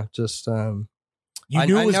don't know. Just You I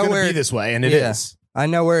knew it was know going to where- be this way, and it Yeah. is. I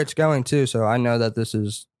know where it's going too, so I know that this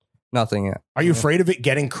is nothing yet. Are you afraid of it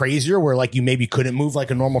getting crazier where like you maybe couldn't move like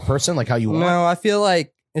a normal person, like how you want? No, I feel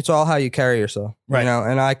like it's all how you carry yourself. Right.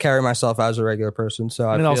 And I carry myself as a regular person. So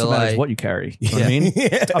I And it feel also matters like what you carry. You know what I mean?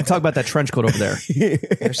 I'm talking about that trench coat over there.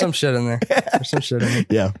 there's some shit in there. There's some shit in there.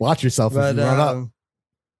 Yeah, watch yourself But if you run up.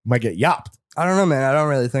 Might get yopped. I don't know, man. I don't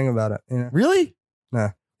really think about it. Really?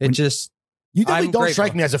 It just You definitely I'm don't grateful.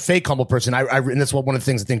 strike me as a fake humble person. And that's one of the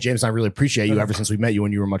things I think James and I really appreciate you ever since we met you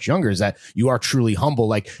when you were much younger is that you are truly humble.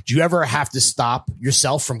 Like, do you ever have to stop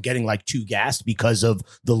yourself from getting like too gassed because of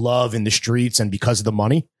the love in the streets and because of the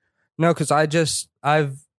money? no, because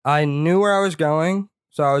I knew where I was going,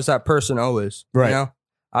 so I was that person always. Right. You know,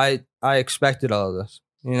 I expected all of this.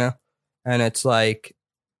 And it's like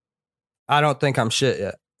I don't think I'm shit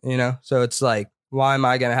yet. So it's like, why am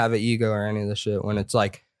I gonna have an ego or any of this shit when it's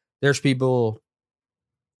like there's people,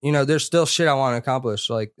 there's still shit I want to accomplish.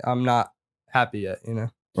 Like I'm not happy yet.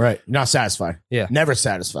 Right. You're not satisfied. Yeah. Never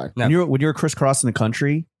satisfied. No. When you were crisscrossing the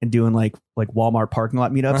country and doing like Walmart parking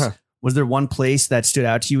lot meetups, Uh-huh. was there one place that stood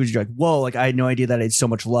out to you? Was you like, whoa, like I had no idea that I had so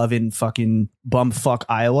much love in fucking bumfuck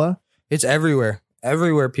Iowa? It's everywhere.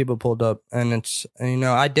 Everywhere people pulled up. And it's,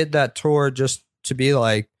 I did that tour just to be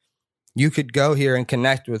like, you could go here and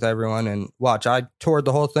connect with everyone and watch. I toured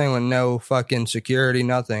the whole thing with no fucking security,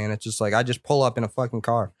 nothing. And it's just like, I just pull up in a fucking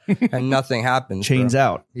car and nothing happens. Chains bro.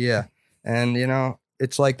 out. Yeah. And,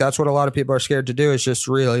 it's like, that's what a lot of people are scared to do is just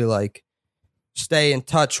really like stay in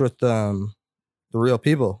touch with the real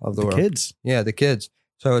people of the world. Kids. Yeah, the kids.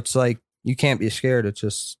 So it's like, you can't be scared. It's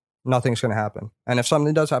just, nothing's going to happen. And if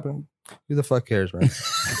something does happen, who the fuck cares, man?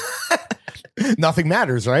 Nothing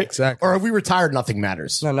matters, right? Exactly. Or are we retired? Nothing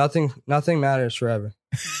matters. No, nothing matters forever.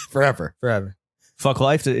 Forever. Forever. Fuck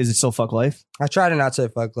life. Is it still fuck life? I try to not say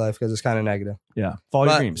fuck life because it's kind of negative. Yeah. Follow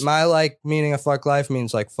your But dreams. my like meaning of fuck life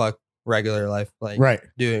means like fuck regular life. Like Right.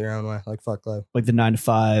 do it your own way. Like fuck life. Like the 9 to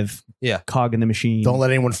 5. Yeah. Cog in the machine. Don't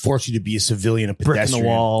let anyone force you to be a civilian, a brick in pedestrian. the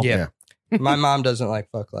wall. Yeah. My mom doesn't like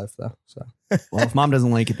fuck life though. So Well, if mom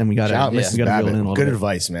doesn't like it, then we got Shout out to Mrs. reel it Babbitt. in a little Good bit.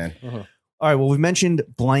 advice, man. All right. Well, we've mentioned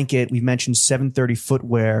Blanket. We've mentioned 730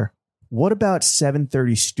 Footwear. What about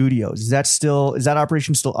 730 Studios? Is that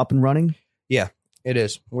operation still up and running? it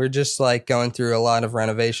is. We're just like going through a lot of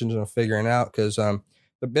renovations and figuring out because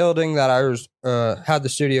the building that I was had the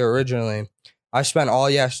studio originally, I spent all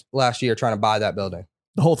last year trying to buy that building.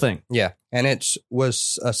 The whole thing. Yeah. And it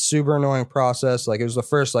was a super annoying process. Like it was the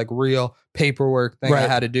first like real paperwork thing I Right.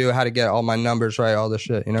 had to do. I had to get all my numbers right, all this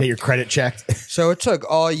shit, Get your credit checked. So it took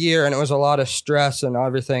all year and it was a lot of stress and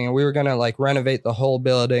everything. And we were going to like renovate the whole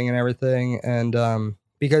building and everything. And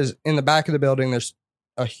because in the back of the building, there's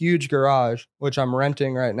a huge garage, which I'm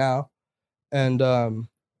renting right now. And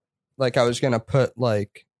like I was going to put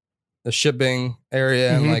like the shipping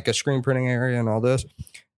area and Mhm. like a screen printing area and all this.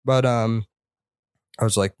 But I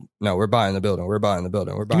was like, no, we're buying the building. We're buying the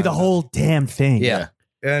building. We're Give buying me the whole damn thing. Yeah.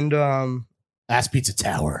 And Ass Pizza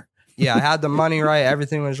Tower. yeah, I had the money right.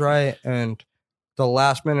 Everything was right. And the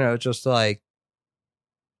last minute, I was just like,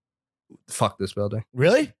 fuck this building.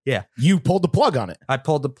 Really? Yeah. You pulled the plug on it. I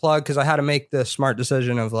pulled the plug because I had to make the smart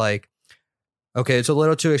decision of like, okay, it's a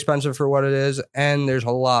little too expensive for what it is. And there's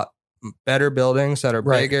a lot better buildings that are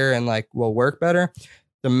Right. bigger and like will work better.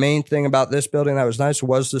 The main thing about this building that was nice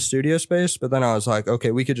was the studio space, but then I was like,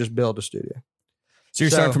 okay, we could just build a studio. So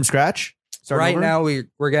you're starting from scratch? Starting Right over? now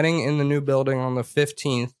we're getting in the new building on the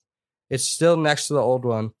 15th. It's still next to the old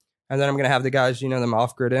one. And then I'm going to have the guys, you know, them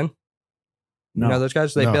Off Grid In. No. You know those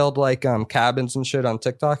guys? They No. build like cabins and shit on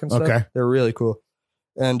TikTok and stuff. Okay. They're really cool.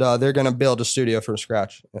 And they're going to build a studio from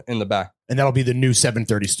scratch in the back. And that'll be the new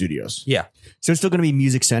 730 studios. Yeah. So it's still going to be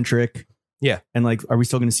music centric. Yeah. And like, are we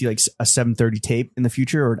still going to see like a 730 tape in the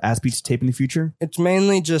future or an Ass Beats tape in the future? It's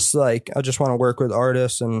mainly just like, I just want to work with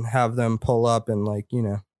artists and have them pull up and like, you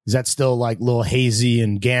know. Is that still like Lil Hazy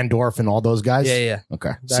and Gandorf and all those guys? Yeah.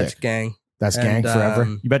 Okay. That's Sick. gang. That's gang forever.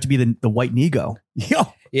 You about to be the white Nego.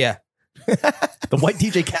 Yo, Yeah. the white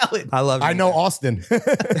DJ Khaled. I love I you. know Austin.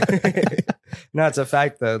 No, it's a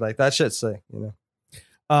fact though. Like that shit's sick, you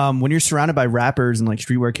know. When you're surrounded by rappers and like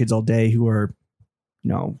streetwear kids all day who are, you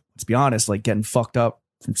know, let's be honest, like getting fucked up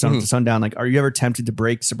from sun to sundown, like, are you ever tempted to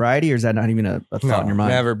break sobriety or is that not even a thought in your mind?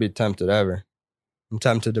 Never be tempted ever. I'm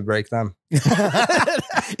tempted to break them.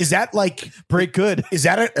 Is that like Break good. Is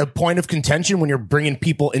that a point of contention when you're bringing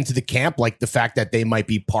people into the camp, like the fact that they might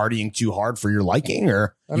be partying too hard for your liking,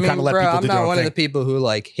 or I you mean, kind of let bro, people I'm do their not own one of thing? the people who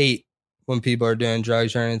like hate when people are doing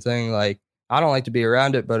drugs or anything. Like, I don't like to be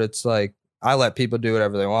around it, but it's like I let people do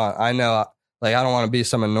whatever they want. I know, like, I don't want to be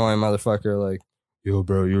some annoying motherfucker. Like, yo,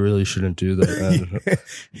 bro, you really shouldn't do that.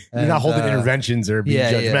 You're not holding interventions or being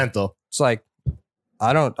yeah, judgmental. It's like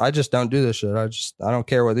I just don't do this shit. I don't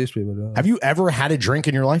care what these people do. Have you ever had a drink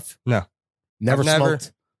in your life? No. Never I've never-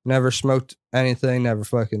 smoked. Never smoked anything. Never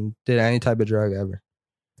fucking did any type of drug ever.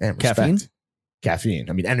 Damn, Caffeine? respect. Caffeine.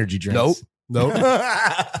 I mean, energy drinks. Nope.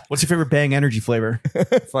 What's your favorite Bang energy flavor?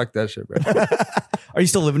 Fuck that shit, bro. Are you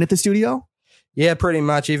still living at the studio? Yeah, pretty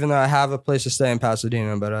much. Even though I have a place to stay in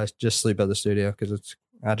Pasadena, but I just sleep at the studio because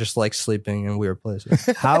I just like sleeping in weird places.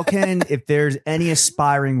 How can, if there's any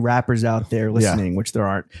aspiring rappers out there listening, which there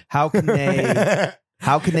aren't, how can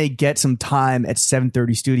they get some time at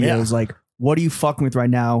 730 Studios? Yeah. Like, what are you fucking with right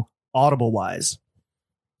now, Audible wise?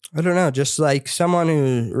 I don't know, just like someone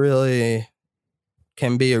who really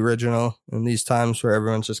can be original in these times where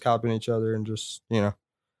everyone's just copying each other and just, you know,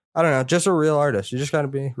 I don't know, just a real artist. You just got to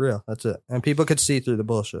be real. That's it. And people could see through the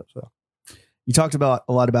bullshit. So You talked about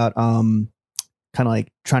a lot about kind of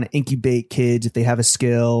like trying to incubate kids if they have a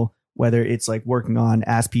skill, whether it's like working on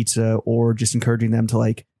Ass Pizza or just encouraging them to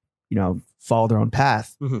like, you know, follow their own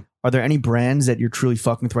path. Mhm. Are there any brands that you're truly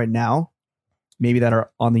fucking with right now? Maybe that are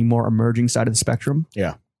on the more emerging side of the spectrum?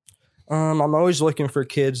 I'm always looking for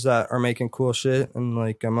kids that are making cool shit, and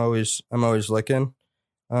like I'm always looking.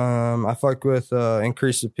 I fuck with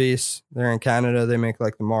Increase the Peace. They're in Canada. They make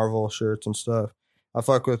like the Marvel shirts and stuff. I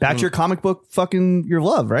fuck with Back to your comic book fucking your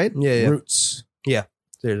love, right? yeah. Roots.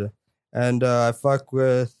 Seriously. And I fuck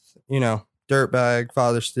with, you know, Dirtbag,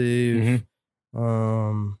 Father Steve.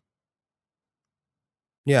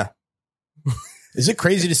 Yeah. Is it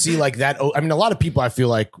crazy to see like that? I mean, a lot of people, I feel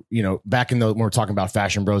like, you know, back in the, when we're talking about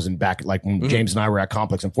Fashion Bros and back like when James and I were at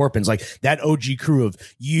Complex and Four Pins, like that OG crew of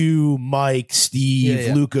you, Mike,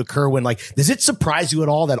 Steve, Luca, Kerwin, like, does it surprise you at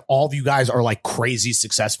all that all of you guys are like crazy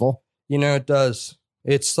successful? You know, it does.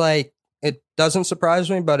 It's like, it doesn't surprise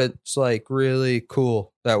me, but it's like really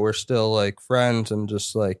cool that we're still like friends and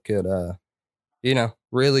just like could, you know,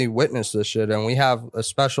 really witness this shit. And we have a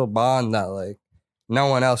special bond that like no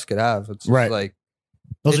one else could have. It's just, Right. like,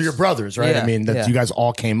 Those are It's- your brothers, right? yeah, I mean, that yeah. you guys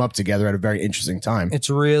all came up together at a very interesting time. it's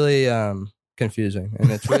really confusing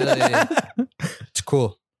and it's really, it's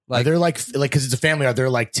cool. Are Like, there like because it's a family, are there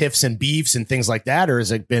like tiffs and beefs and things like that, or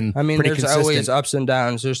has it been I mean, pretty there's consistent? always ups and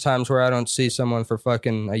downs. There's times where I don't see someone for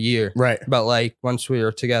fucking a year. Right. But like once we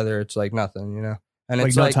are together, it's like nothing, you know? And Like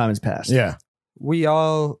it's no like time has passed. Yeah. we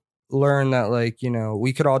all learn that like, you know,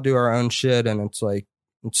 we could all do our own shit and it's like,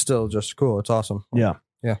 it's still just cool. It's awesome. Yeah.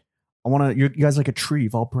 Yeah. I want to, you guys like a tree.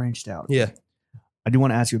 You've all branched out. Yeah. I do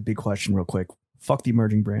want to ask you a big question real quick. Fuck the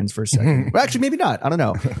emerging brands for a second. Well, actually, maybe not. I don't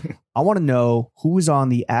know. I want to know who is on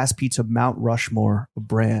the Ass Pizza Mount Rushmore of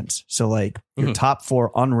brands. So like your Mhm. top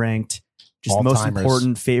 4 unranked, just the most All-timers.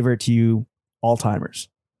 important favorite to you, all timers.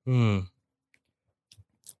 Hmm.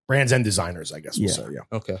 Brands and designers, I guess we'll Yeah. say.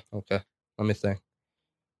 Yeah. Okay. Let me think.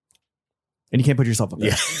 And you can't put yourself up there.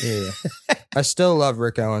 Yeah. Yeah. I still love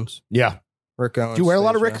Rick Owens. Yeah. Rick Owens. Do you wear a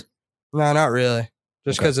lot of stage Rick? show. No, not really.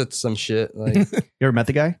 Just Okay. because it's some shit. Like, You ever met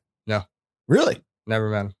the guy? Really? never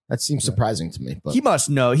met him. That seems surprising to me. But He must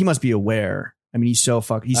know. He must be aware. I mean, he's so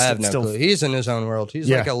fuck. He's I have no still clue. He's in his own world. He's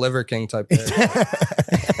Yeah. like a Liver King type guy.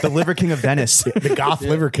 the Liver King of Venice. the goth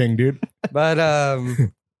liver king, dude. But Who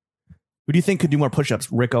do you think could do more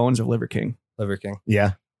push-ups, Rick Owens or Liver King? Liver King.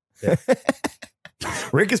 Yeah.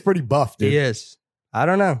 Rick is pretty buff, dude. He is. I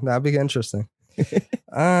don't know. That'd be interesting. He's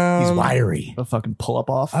wiry. A fucking pull up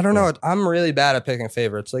off. I don't know. I'm really bad at picking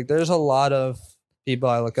favorites. Like, there's a lot of people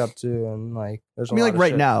I look up to, and like, there's. I mean, a lot like of right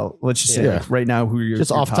shit. now, let's just say Yeah. like, right now, who are your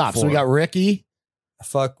Just your off top. So we got Ricky. I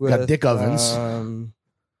fuck Got with Dick Ovens.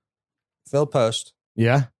 Phil Post.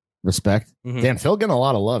 Yeah. Respect. Mhm. Damn, Phil getting a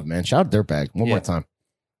lot of love, man. Shout out Dirtbag. One more Yeah. time.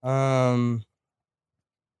 I'm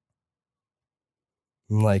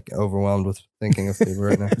like overwhelmed with thinking of people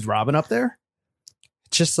right now. Is Robin up there?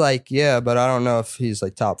 It's just like, yeah, but I don't know if he's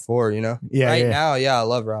like top 4, you know? Yeah, right yeah. now, yeah, I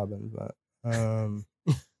love Robin, but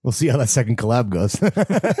We'll see how that second collab goes.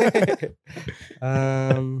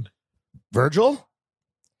 Virgil?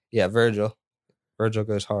 yeah, Virgil. Virgil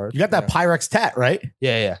goes hard. You got that Pyrex tat, right?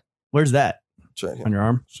 Yeah. Where's that It's right here. on your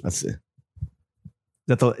arm? That's it.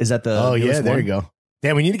 Is that the? Oh, yeah. newest There one? you go.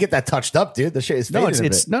 Damn, we need to get that touched up, dude. The shit is No, fading it's a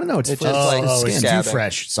it's bit. no. It's It's flat. just like Oh, it's too scabbing.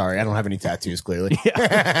 fresh. Sorry, I don't have any tattoos, clearly.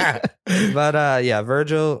 Yeah. But yeah,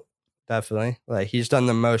 Virgil, definitely. Like, he's done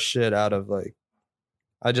the most shit out of like,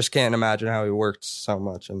 I just can't imagine how he worked so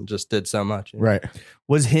much and just did so much. you know? Right.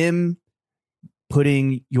 Was him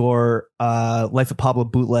putting your Life of Pablo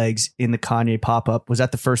bootlegs in the Kanye pop up? Was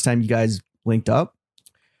that the first time you guys linked up?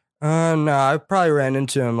 No, I probably ran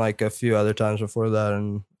into him like a few other times before that,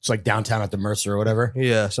 and It's like downtown at the Mercer or whatever.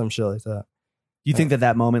 yeah, some shit like that. Do you think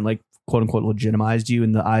that moment, like quote unquote, legitimized you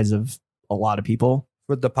in the eyes of a lot of people?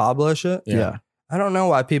 With the Pablo shit, Yeah. I don't know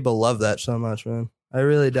why people love that so much, man. I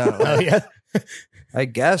really don't. Oh, Like, yeah. I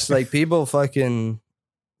guess like people fucking,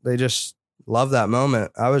 they just love that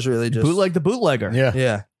moment. I was really just Bootleg the bootlegger.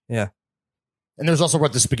 Yeah. Yeah. And there's also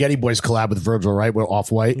what the Spaghetti Boys collab with Virgil, right? With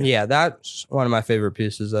Off-White. Yeah, that's one of my favorite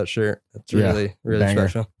pieces. That shirt, it's Yeah, really, really banger.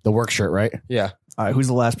 special. The work shirt, right? Yeah, All right, who's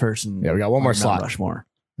the last person? Yeah, we got one more on Mount slot. Rushmore.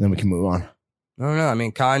 Then we can move on. I don't know. I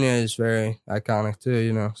mean, Kanye is very iconic too,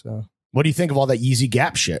 you know. So What do you think of all that Yeezy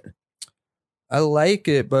Gap shit? I like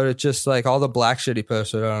it, but it's just like all the black shit he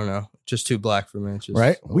posted. I don't know, just too black for me. It's just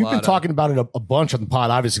Right? a We've lot been of- talking about it a bunch on the pod,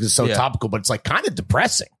 obviously, because it's so Yeah. topical, but it's like kind of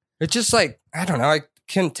depressing. It's just like I don't know. I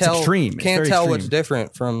can tell. extreme. It's Can't very tell what's extreme.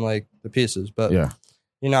 different from like the pieces, but Yeah.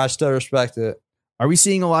 you know, I still respect it. Are we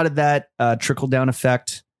seeing a lot of that trickle down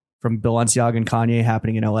effect from Balenciaga and Kanye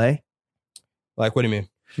happening in LA? Like, what do you mean?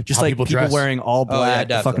 Just How like people people dress. wearing all Oh, yeah, black, the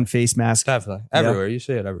definitely. fucking face mask. Definitely Yeah. everywhere. You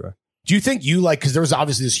see it everywhere. Do you think you like, because there was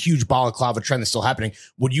obviously this huge balaclava trend that's still happening.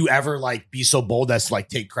 Would you ever like be so bold as to like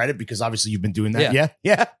take credit? Because obviously you've been doing that. Yeah.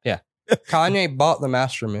 Yeah. Kanye bought the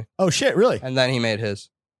mask from me, Oh, shit. Really? and then he made his.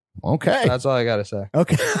 Okay. That's all I gotta say.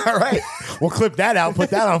 Okay. All right. We'll clip that out. Put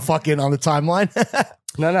that on fucking on the timeline.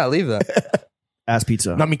 No, leave that. Ass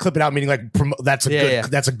pizza. No, I mean, clip it out, meaning like that's a Yeah, good yeah.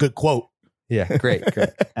 that's a good quote. Yeah, great.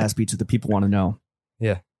 Ass pizza. The people want to know.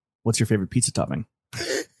 Yeah. What's your favorite pizza topping?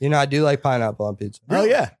 You know, I do like pineapple on pizza. Oh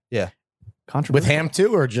yeah. Controversial. With ham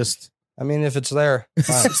too, or just I mean, if it's there,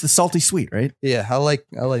 fine. It's the salty sweet, right? Yeah, I like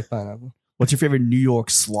pineapple. What's your favorite New York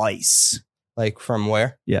slice? Like from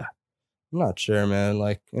where? Yeah. I'm not sure, man.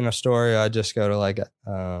 Like in a store, I just go to like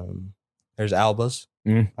there's Alba's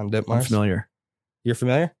on Dip Mars. Unfamiliar. You're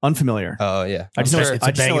familiar? Unfamiliar. Oh yeah. I just know Sure. it's I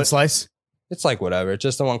a just know banging it- slice. It's like whatever. It's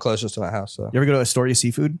just the one closest to my house. So You ever go to Astoria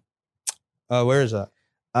Seafood? where is that?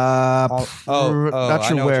 Not I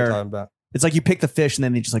sure know what you're where. talking about. It's like you pick the fish and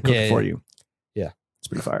then they just like cook Yeah, it for yeah. you. Yeah. It's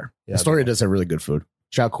pretty fire. Yeah, Astoria does have really good food.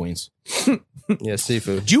 Shout out Queens. yeah,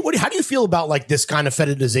 seafood. How do you feel about like this kind of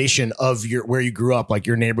fetishization of your where you grew up, like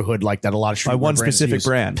your neighborhood, like that a lot of By streetwear one brands specific use?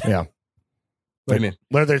 brand. Yeah. What do you mean?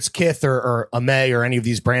 Whether it's Kith or Amay or any of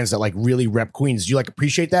these brands that like really rep Queens, do you like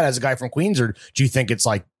appreciate that as a guy from Queens, or do you think it's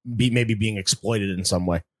like maybe being exploited in some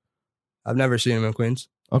way? I've never seen him in Queens.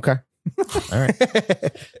 Okay. All right.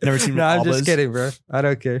 Never seen No, I'm Alba's? just kidding, bro. I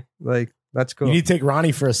don't care. Like that's cool. You need to take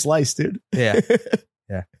Ronnie for a slice, dude. yeah.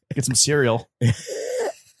 Get some cereal.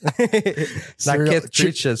 That Cereal- kid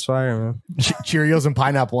treat shit's fire, man. Cheerios and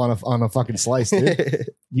pineapple on a fucking slice, dude.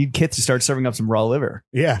 You'd Kit to start serving up some raw liver.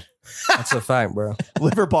 Yeah. That's a fact, bro.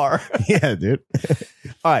 Liver bar. Yeah, dude.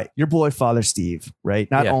 All right. Your boy, Father Steve, right?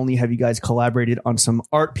 Not Yeah. only have you guys collaborated on some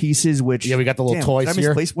art pieces, which, Yeah, we got the little Damn, toys did I here.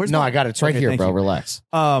 misplace- where's No, my- I got it. It's right Okay, here, thank bro. you. Relax.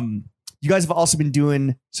 you guys have also been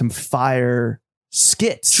doing some fire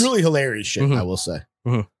skits. Truly hilarious shit, Mhm. I will say.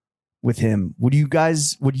 with him. Would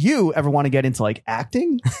you ever want to get into like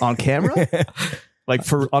acting on camera? Like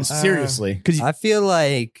Seriously. because I feel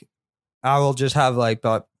like I will just have like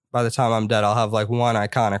by the time I'm dead, I'll have like one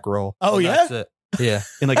iconic role. Oh, And yeah? that's it. Yeah,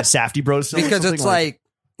 in like a Safety Bros film or because something, it's like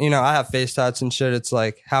you know I have face tats and shit. It's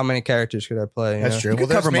like how many characters could I play? you That's know? true. You Well,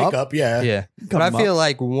 could there's cover 'em up. makeup. Yeah. Yeah, cover but I 'em feel up.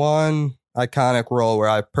 like one iconic role where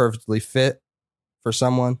I perfectly fit for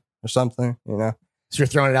someone or something. You know, So you're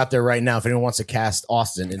throwing it out there right now. If anyone wants to cast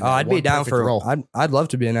Austin, in I'd be one down perfect for. role. I'd love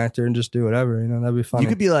to be an actor and just do whatever. You know, that'd be fun. You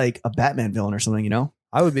could be like a Batman villain or something, you know?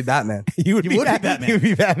 I would be Batman. You would You be would be Batman. Batman. You would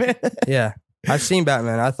be Batman. Yeah, I've seen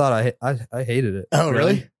Batman. I thought I hated it. Oh,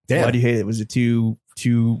 really? Damn. Why do you hate it? Was it too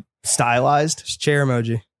stylized? It's chair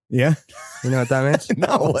emoji. Yeah. You know what that means?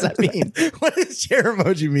 No. What does that mean? What does chair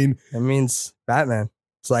emoji mean? It means Batman.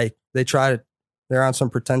 It's like they're on some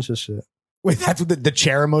pretentious shit. Wait, that's what the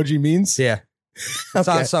chair emoji means? Yeah, it's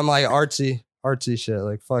Okay. on some like artsy shit,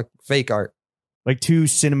 like fake art. Like the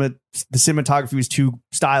cinematography was too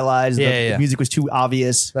stylized. Yeah. The music was too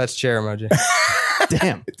obvious. That's chair emoji.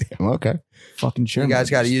 Damn. Damn, okay. Fucking chair. You guys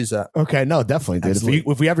emojis. got to use that. Okay, no, definitely, dude.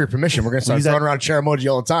 Absolutely. If we have your permission, we're going to start Use that- throwing around chair emoji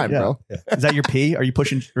all the time, Yeah. bro. Is that your P? Are you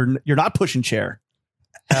pushing or you're not pushing chair?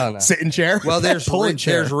 Hell no. Sitting chair? Well, there's Pulling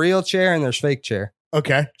chair. there's real chair and there's fake chair.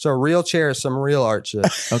 Okay. So real chair is some real art shit.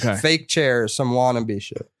 Okay. Fake chair is some wannabe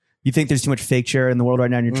shit. You think there's too much fake chair in the world right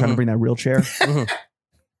now and you're trying to bring that real chair?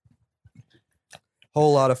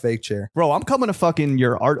 Whole lot of fake chair. Bro, I'm coming to fucking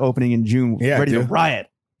your art opening in June, Yeah, ready to dude. riot.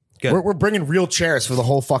 Good. We're bringing real chairs for the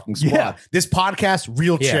whole fucking squad. Yeah. This podcast,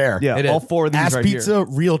 real Yeah. chair. Yeah, It all is. 4 of these Ass right pizza,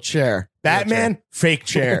 real chair. Batman, fake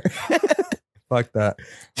chair. Fuck that.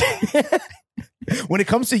 When it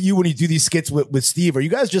comes to you, when you do these skits with Steve, are you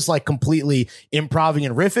guys just like completely improvising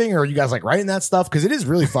and riffing, or are you guys like writing that stuff? Because it is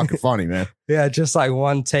really fucking funny, man. Yeah, just like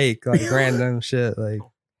one take, like random shit. Like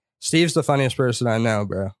Steve's the funniest person I know,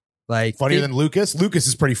 bro. Like Funnier than Lucas. Lucas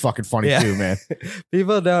is pretty fucking funny Yeah. too, man.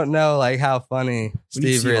 people don't know like how funny here. We need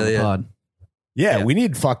to Steve see it on really the is. pod. Yeah, Yeah. we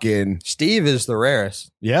need fucking Steve is the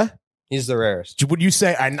rarest. yeah. He's the rarest. Would you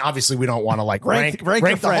say? And obviously, we don't want to like Rank rank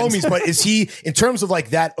your the friends. homies, but is he in terms of like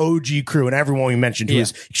that OG crew and everyone we mentioned who Yeah.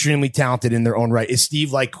 is extremely talented in their own right? Is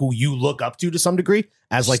Steve like who you look up to some degree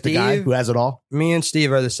as like the guy Steve- who has it all? Me and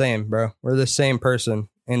Steve are the same, bro. We're the same person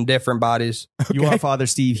in different bodies. You are Father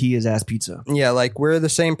Steve. He is ass pizza. Yeah, like we're the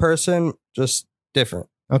same person, just different.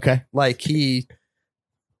 Okay, Like he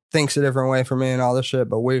thinks a different way from me and all this shit,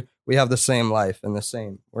 but we have the same life and the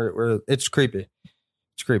same. We're it's creepy.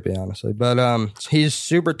 It's creepy, honestly. But he's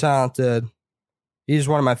super talented. He's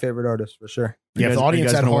one of my favorite artists for sure. yeah. If the Are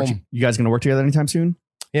audience at gonna work- home, you guys gonna work together anytime soon?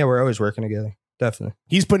 Yeah, we're always working together. Definitely.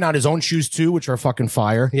 he's putting out his own shoes too, which are fucking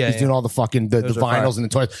fire. Yeah, he's yeah. doing all the fucking the Those are vinyls and the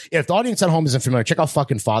toys. If the audience at home isn't familiar, check out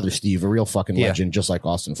fucking Father Steve, a real fucking Yeah. legend, just like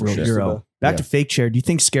Austin for Real sure. hero. Back Yeah. to fake chair. Do you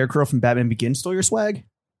think Scarecrow from Batman Begins stole your swag?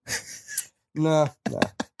 No.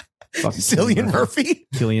 Fucking Cillian Murphy.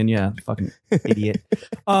 Killian, yeah, fucking idiot.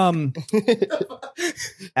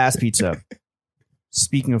 Ass pizza.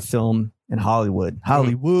 Speaking of film and Hollywood,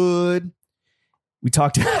 we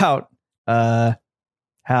talked about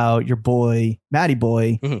how your boy Matty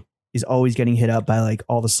Boy Mhm. is always getting hit up by like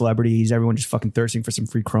all the celebrities. Everyone just fucking thirsting for some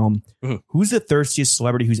free chrome. Mhm. Who's the thirstiest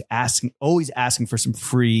celebrity who's always asking for some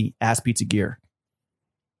free ass pizza gear?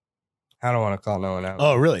 I don't want to call no one out.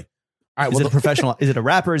 Oh, really? All right. Is Well, it a professional? Is it a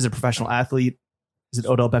rapper? Is it a professional athlete? Is it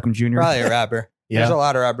Odell Beckham Jr.? Probably a rapper. Yeah. There's a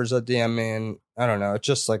lot of rappers that DM me, and I don't know. It's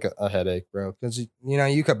just like a headache, bro. Because you know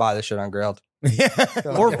you could buy this shit on Grailed. yeah.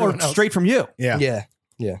 or Everyone else. straight from you. Yeah.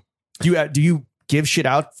 Yeah. Do you give shit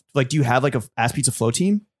out? Like, do you have like a ass pizza flow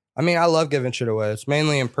team? I mean, I love giving shit away. It's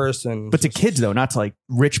mainly in person. But to Just- kids though, not to like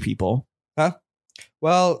rich people.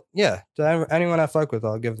 Well, yeah. To anyone I fuck with,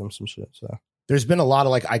 I'll give them some shit. So There's been a lot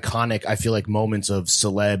of like iconic, I feel like, moments of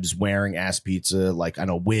celebs wearing ass pizza. Like I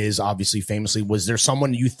know Wiz, obviously, famously. Was there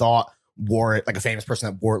someone you thought wore it, like a famous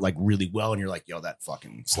person that wore it like really well, and you're like, yo, that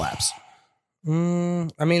fucking slaps? I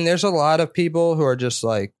mean, there's a lot of people who are just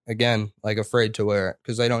like, again, like afraid to wear it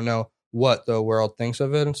because they don't know what the world thinks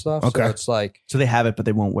of it and stuff. Okay. So it's like, So they have it, but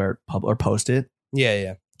they won't wear it or post it.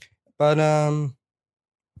 yeah. But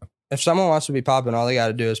if someone wants to be popping, all they got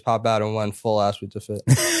to do is pop out in one full ass pizza fit.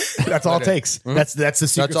 That's all it takes. Mhm. That's the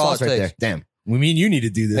secret That's all sauce it right takes. there. Damn. We mean you need to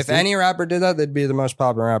do this. If dude. any rapper did that, they'd be the most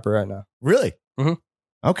popping rapper right now. Really? Mhm.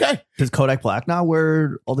 Okay. Does Kodak Black not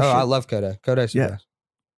wear all the Oh, shit? I love Kodak. Kodak's the Yeah. best.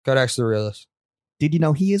 Kodak's the realest. Did you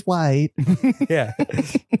know he is white? Yeah.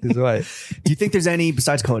 He's white. Do you think there's any,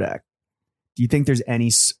 besides Kodak, do you think there's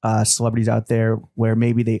any celebrities out there where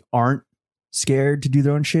maybe they aren't scared to do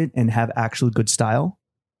their own shit and have actual good style?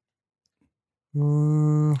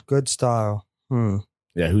 Good style.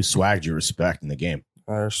 Yeah. Who swagged you respect in the game?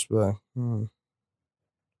 I respect. Do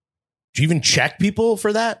you even check people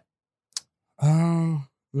for that? I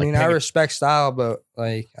mean, I panic- respect style, but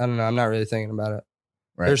like, I don't know. I'm not really thinking about it.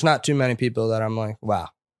 Right. There's not too many people that I'm like, wow,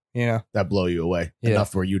 you know? That blow you away Yeah.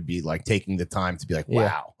 enough where you'd be like taking the time to be like, Yeah.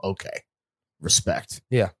 wow, okay, respect.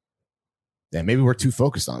 Yeah. Yeah, maybe we're too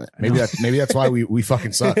focused on it. Maybe that's why we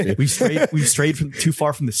fucking suck. Dude. We've strayed from too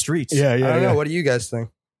far from the streets. yeah, I don't know. What do you guys think?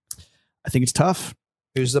 I think it's tough.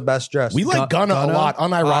 Who's the best dressed? We like Gunna a lot,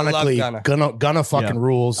 unironically. I love Gunna fucking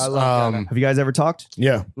rules. I love Gunna. Have you guys ever talked?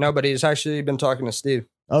 Yeah. No, but he's actually been talking to Steve.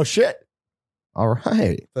 Oh shit. All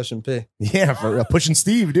right. Push and P. Yeah, for pushing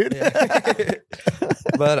Steve, dude. Yeah.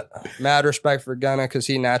 But mad respect for Gunna because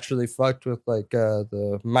he naturally fucked with like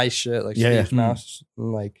the mice shit, like Yeah, Steve's mouse.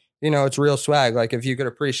 And like, it's real swag. Like if you could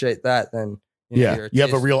appreciate that, then Yeah, you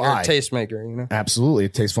have a real eye. Tastemaker, Absolutely. A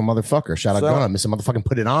tasteful motherfucker. Shout out Gunna. Mr. Motherfucking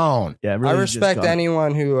put it on. Yeah, I really respect just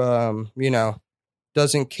anyone who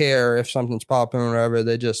doesn't care if something's popping or whatever.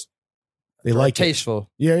 They just They like it. tasteful.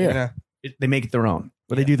 Yeah, yeah. You know? They make it their own,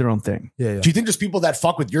 but they do their own thing. Yeah. Do you think there's people that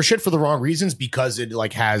fuck with your shit for the wrong reasons because it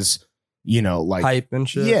like has, like Hype and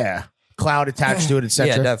shit. yeah, cloud attached to it,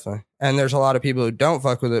 etc. Yeah, definitely. And there's a lot of people who don't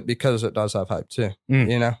fuck with it because it does have hype too.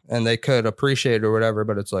 Mm. And they could appreciate it or whatever,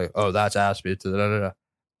 but it's like, oh, that's ass beat. The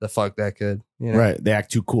fuck that kid. Right. They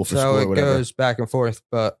act too cool for So school or it whatever. goes back and forth.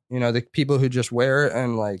 But the people who just wear it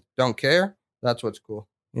and like don't care, that's what's cool.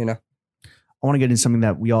 I want to get into something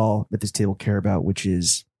that we all at this table care about, which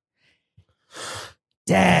is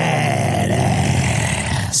dead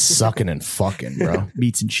ass. Sucking and fucking, bro.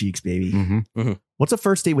 Meats and cheeks, baby. Mm-hmm. What's a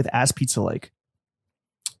first date with ass pizza like?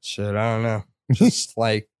 Shit, I don't know. Just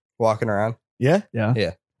like walking around. Yeah? Yeah.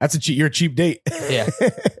 Yeah. That's you're a cheap date. Yeah.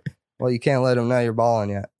 Well, you can't let them know you're balling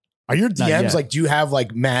yet. Are your Not DMs yet. like, do you have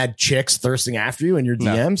like mad chicks thirsting after you in your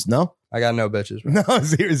No. DMs? No? I got no bitches. Bro. No,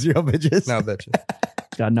 zero bitches. No bitches.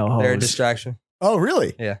 Got no They're a hoes. distraction. Oh,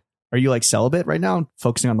 really? Are you like celibate right now,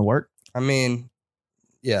 focusing on the work, I mean,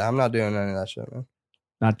 yeah, I'm not doing any of that shit, man.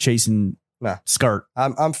 not chasing Nah. skirt?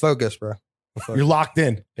 I'm focused, bro. I'm focused. You're locked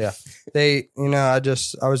in. I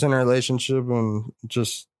was in a relationship and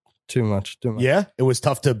just too much. Yeah. It was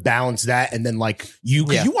tough to balance that. And then like you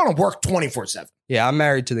Yeah. want to work 24/7. Yeah, I'm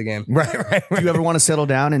married to the game. Right. Do you ever want to settle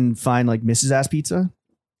down and find like Mrs. Ass Pizza?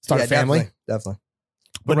 Start Yeah, a family? Definitely.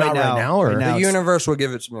 But But not right now, or right now The it's- universe will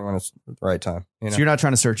give it to me when it's the right time. So you're not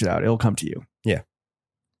trying to search it out; it'll come to you. Yeah.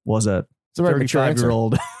 Was a it's a very mature answer.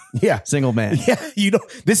 35-year-old Yeah. single man. Yeah. You don't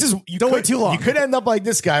Don't wait too long. You could end up like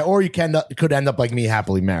this guy, or you could end up like me,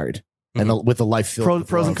 happily married. And with a life filled with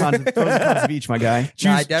Pros and love. cons of each, my guy.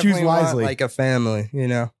 Choose, I definitely choose want wisely. like a family.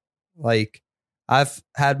 Like I've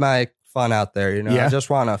had my fun out there. Yeah. I just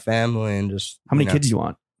want a family and just How many kids do you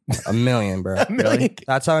want? 1 million, bro. A million.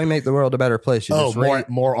 That's how we make the world a better place. You Oh, just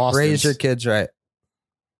more Austins. raise your kids right.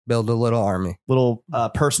 Build a little army. Little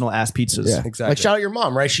personal ass pizzas. Yeah. Exactly. Like shout out your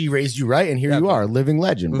mom, right? She raised you right, and here you Definitely. are, living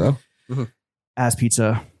legend, bro. Ass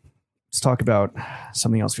pizza. Let's talk about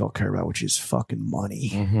something else we all care about, which is fucking money.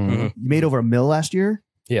 Mm-hmm. You made over $1 million last year.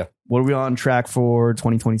 Yeah. What are we on track for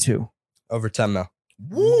 2022? Over 10 mil.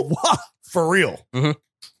 Woo, for real. Mhm.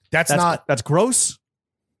 That's gross.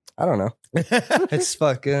 I don't know. It's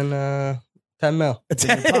fucking 10 mil.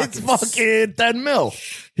 It's fucking 10 mil.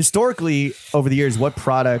 Historically, over the years, what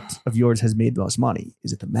product of yours has made the most money?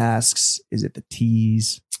 Is it the masks? Is it the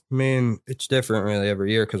tees? I mean, it's different really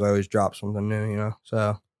every year because I always drop something new,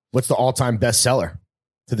 So What's the all-time bestseller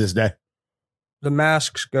to this day? the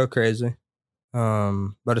masks go crazy,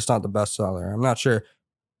 but it's not the best seller. I'm not sure.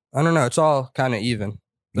 I don't know. It's all kind of even.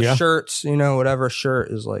 The Yeah. shirts, whatever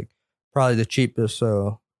shirt is like probably the cheapest.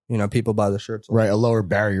 So, people buy the shirts. Right, a lower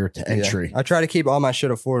barrier to Yeah. entry. I try to keep all my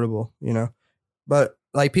shit affordable, but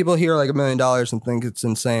like people hear like $1 million and think it's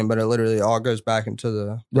insane, but it literally all goes back into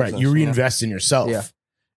the Right, business, you reinvest in yourself. Yeah.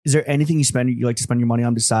 Is there anything you like to spend your money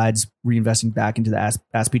on besides reinvesting back into the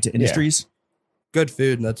ass pizza industries? Good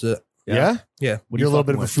food. That's it. Yeah? Yeah. What are You're a you little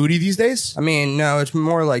bit of fucking a foodie these days? I mean, no, it's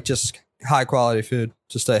more like just high quality food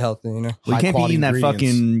to stay healthy, Well, you High can't be quality eating that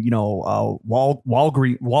ingredients. fucking,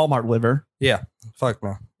 Walmart liver. Yeah. Fuck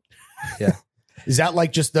no. Is that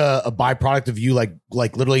like just a byproduct of you like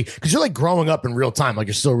literally because you're like growing up in real time, like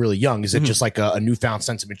you're still really young? Is it just like a newfound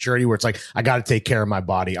sense of maturity where it's like I got to take care of my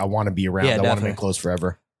body, I want to be around, Yeah, I want to definitely. make clothes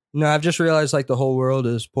forever? No, I've just realized like the whole world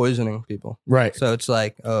is poisoning people. Right. So it's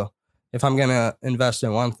like, oh, if I'm gonna invest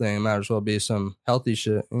in one thing, it might as well be some healthy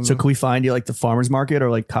shit. So can we find you like the farmer's market or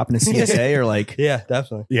like copping a CSA or like yeah,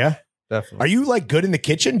 definitely, Yeah. definitely. Are you like good in the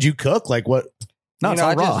kitchen? Do you cook? Like what? no, it's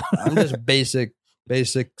all raw. I'm just basic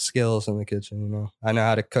skills in the kitchen. I know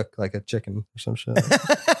how to cook like a chicken or some shit.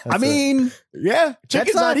 That's I mean, Yeah.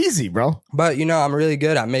 Chicken's not easy, bro. but I'm really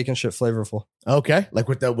good at making shit flavorful. Okay. Like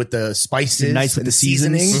with the spices, You're nice with and the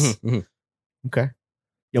seasonings. Mhm. Okay.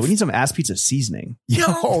 yeah, we need some ass pizza seasoning.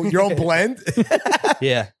 Yo, your own blend?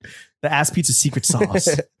 Yeah, The ass pizza secret sauce.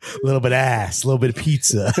 A little bit of ass, a little bit of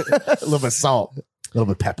pizza, a little bit of salt, a little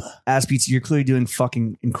bit of pepper. Ass pizza, you're clearly doing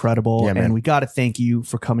fucking incredible. Yeah, man. And we got to thank you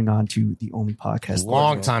for coming on to the only podcast.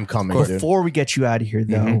 Long time coming, dude. Before we get you out of here,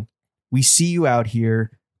 though, Mhm. we see you out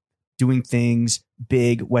here doing things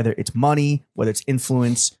big, whether it's money, whether it's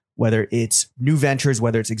influence, whether it's new ventures,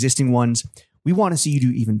 whether it's existing ones. We want to see you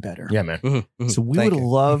do even better. Yeah, man. Mm-hmm. So we Thank would you.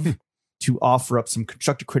 love to offer up some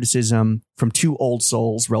constructive criticism from two old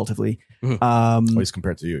souls, relatively. Mhm. At least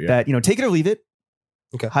compared to you. Yeah. That, you know, take it or leave it.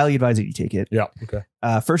 Okay. Highly advise that you take it. Yeah. Okay.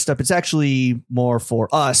 First up, it's actually more for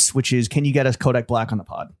us, which is, can you get us Kodak Black on the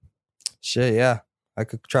pod? Shit, yeah. I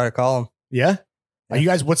could try to call him. Yeah. Are you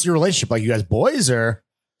guys, what's your relationship? Like, you guys boys or?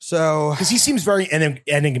 So, Because he seems very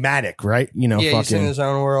enigmatic, right? You know, yeah, he's in fucking his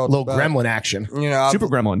own world. little but, gremlin action. You know, Super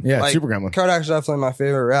Gremlin. Yeah, like, super gremlin. Kodak's definitely my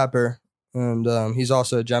favorite rapper, and he's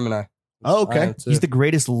also a Gemini. Oh, I okay. am too. He's the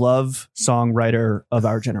greatest love songwriter of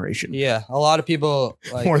our generation. Yeah, a lot of people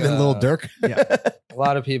like More than Lil Durk. A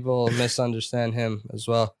lot of people misunderstand him as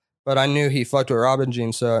well. But I knew he fucked with Robin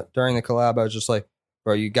Jean, so during the collab, I was just like,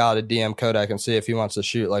 bro, you got to DM Kodak and see if he wants to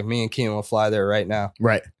shoot. Like, me and Keenan will fly there right now.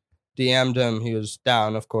 Right. DM'd him. He was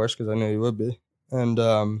down, of course, because I knew he would be. And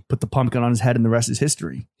Put the pumpkin on his head and the rest is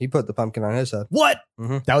history. he put the pumpkin on his head. What?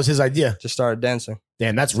 That was his idea. Just started dancing.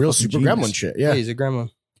 Damn, that's real fucking super genius. gremlin shit. Yeah, Yeah. he's a gremlin.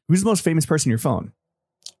 Who's the most famous person on your phone?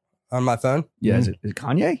 On my phone? Yeah, is it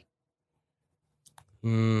Kanye?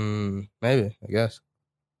 Maybe, I guess.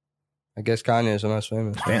 I guess Kanye is the most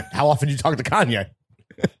famous. Man, how often do you talk to Kanye?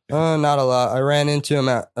 Not a lot. I ran into him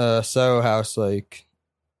at Soho House like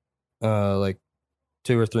 2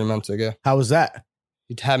 or 3 months ago. How was that?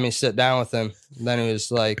 He'd had me sit down with him. Then he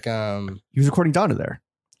was like, He was recording Donna there.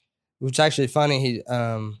 which is actually funny.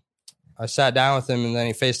 I sat down with him and then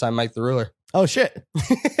he FaceTime Mike the Ruler. Oh, shit.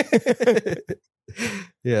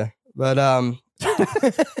 Yeah. But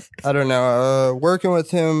I don't know. Working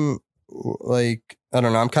with him, like, I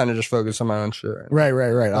don't know. I'm kind of just focused on my own shit. Right now.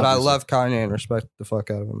 Right. But I obviously. love Kanye and respect the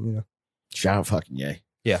fuck out of him, you know. Shout out fucking yay.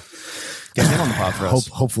 Get him on the pod for us.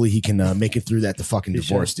 Hopefully he can make it through the fucking He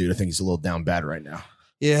divorce, dude. I think he's a little down bad right now.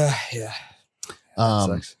 Yeah.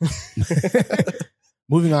 Um, Sucks.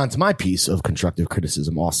 moving on to my piece of constructive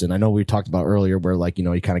criticism, Austin. I know we talked about earlier where, like, you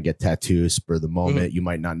know, you kind of get tattoos for the moment. You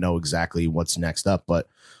might not know exactly what's next up, but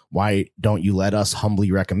why don't you let us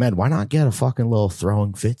humbly recommend? Why not get a fucking little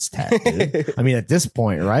throwing fits tat, dude? I mean, at this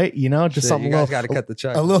point, right? You know, just Shit, something you guys little, got to cut the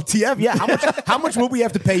check. a little TF. Yeah. How much would we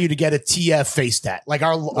have to pay you to get a TF face tat? Like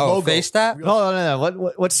our logo. face tat?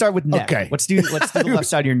 No. Let's start with neck. Okay. Let's do the left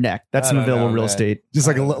side of your neck. That's I an don't available know, real man. estate. Just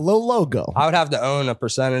like a little logo. I would have to own a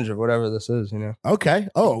percentage of whatever this is, you know. Okay.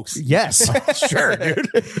 Oh, Yes. sure,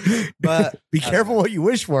 dude. But Be careful what you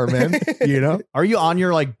wish for, man. You know? Are you on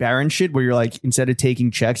your like Baron shit where you're like, instead of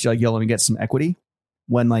taking checks, you're like, yo, let me get some equity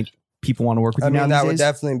when like people want to work with I you now mean, that these would days?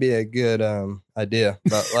 definitely be a good idea.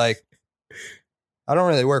 But like, I don't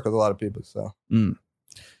really work with a lot of people, so Mm.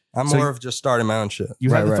 I'm So more of just starting my own shit. You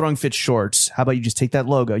have the Right. throwing fit shorts. How about you just take that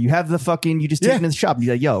logo? You have the fucking, you just take Yeah. it in the shop and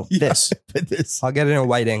you're like, yo, this. This. I'll get it in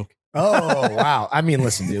white ink. Oh, wow. I mean,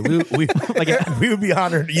 listen, dude, we we would be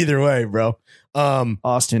honored either way, bro.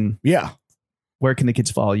 Austin, Yeah. where can the kids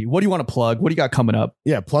follow you? What do you want to plug? What do you got coming up?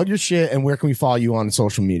 Yeah. Plug your shit. And where can we follow you on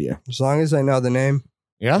social media? As long as I know the name,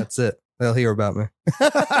 Yeah. that's it. They'll hear about me.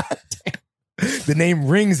 The name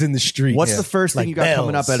rings in the street. What's Yeah. the first thing Like you got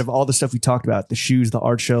coming bells. up out of all the stuff we talked about? The shoes, the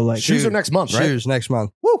art show, like Shoes are next month, right? Shoes next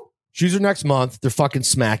month. Woo. Shoes are next month. They're fucking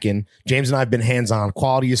smacking. James and I have been hands on.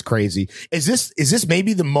 Quality is crazy. Is this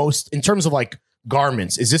maybe the most in terms of like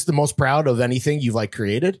garments? Is this the most proud of anything you've like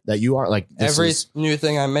created that you are like? This Every is- new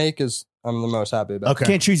thing I make is I'm the most happy about. okay.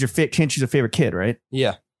 can't choose a favorite kid, right?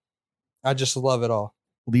 Yeah. I just love it all.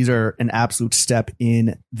 These are an absolute step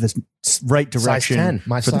in the right direction 10,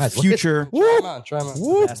 my for the size. future. Try 'em on.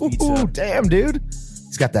 Woo, Ass pizza. damn, dude.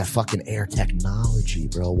 He's got that fucking air technology,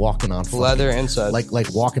 bro. Walking on fucking- Leather inside. like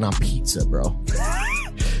walking on pizza, bro.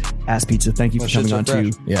 Ass Pizza, thank you for Well, coming shit's on so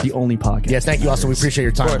to fresh. Yeah. the only podcast. Yeah, thank you, Austin. We appreciate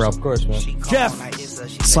your time, bro. Of course, man. Jeff,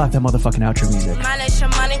 slap that motherfucking outro music. Manage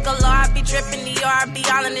money galore, I be dripping Dior, I be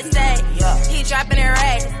all in the day. He dropping it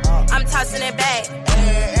right, I'm tossing it back.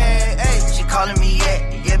 Hey, she calling me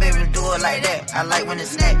yeah, baby, do it like that. I like when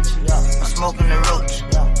it's snatch. I'm smoking the roach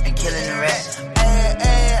and killing the rats.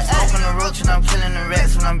 Smoking the roach and I'm killing the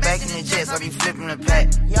rats. When I'm back in the jets, I be flipping the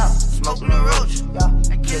pack. Smoking the roach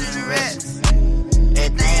and killing the rats.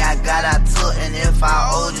 Everything I got, I took, and if I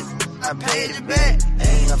owed it, I paid it back.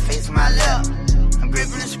 Ain't gonna face my left, I'm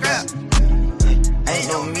gripping the scrap. Ain't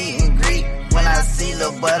no meet and greet. When I see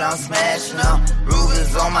the butt, I'm smashing up.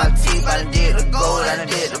 Rubies on my teeth, I done did the gold, I done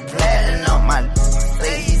did the platinum. My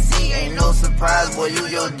say easy, ain't no surprise, boy, you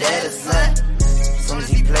your daddy's son. Soon as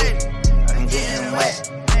he play, I'm getting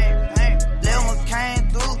wet. Little one came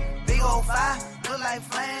through, big old fire, look like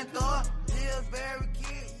flamethrower.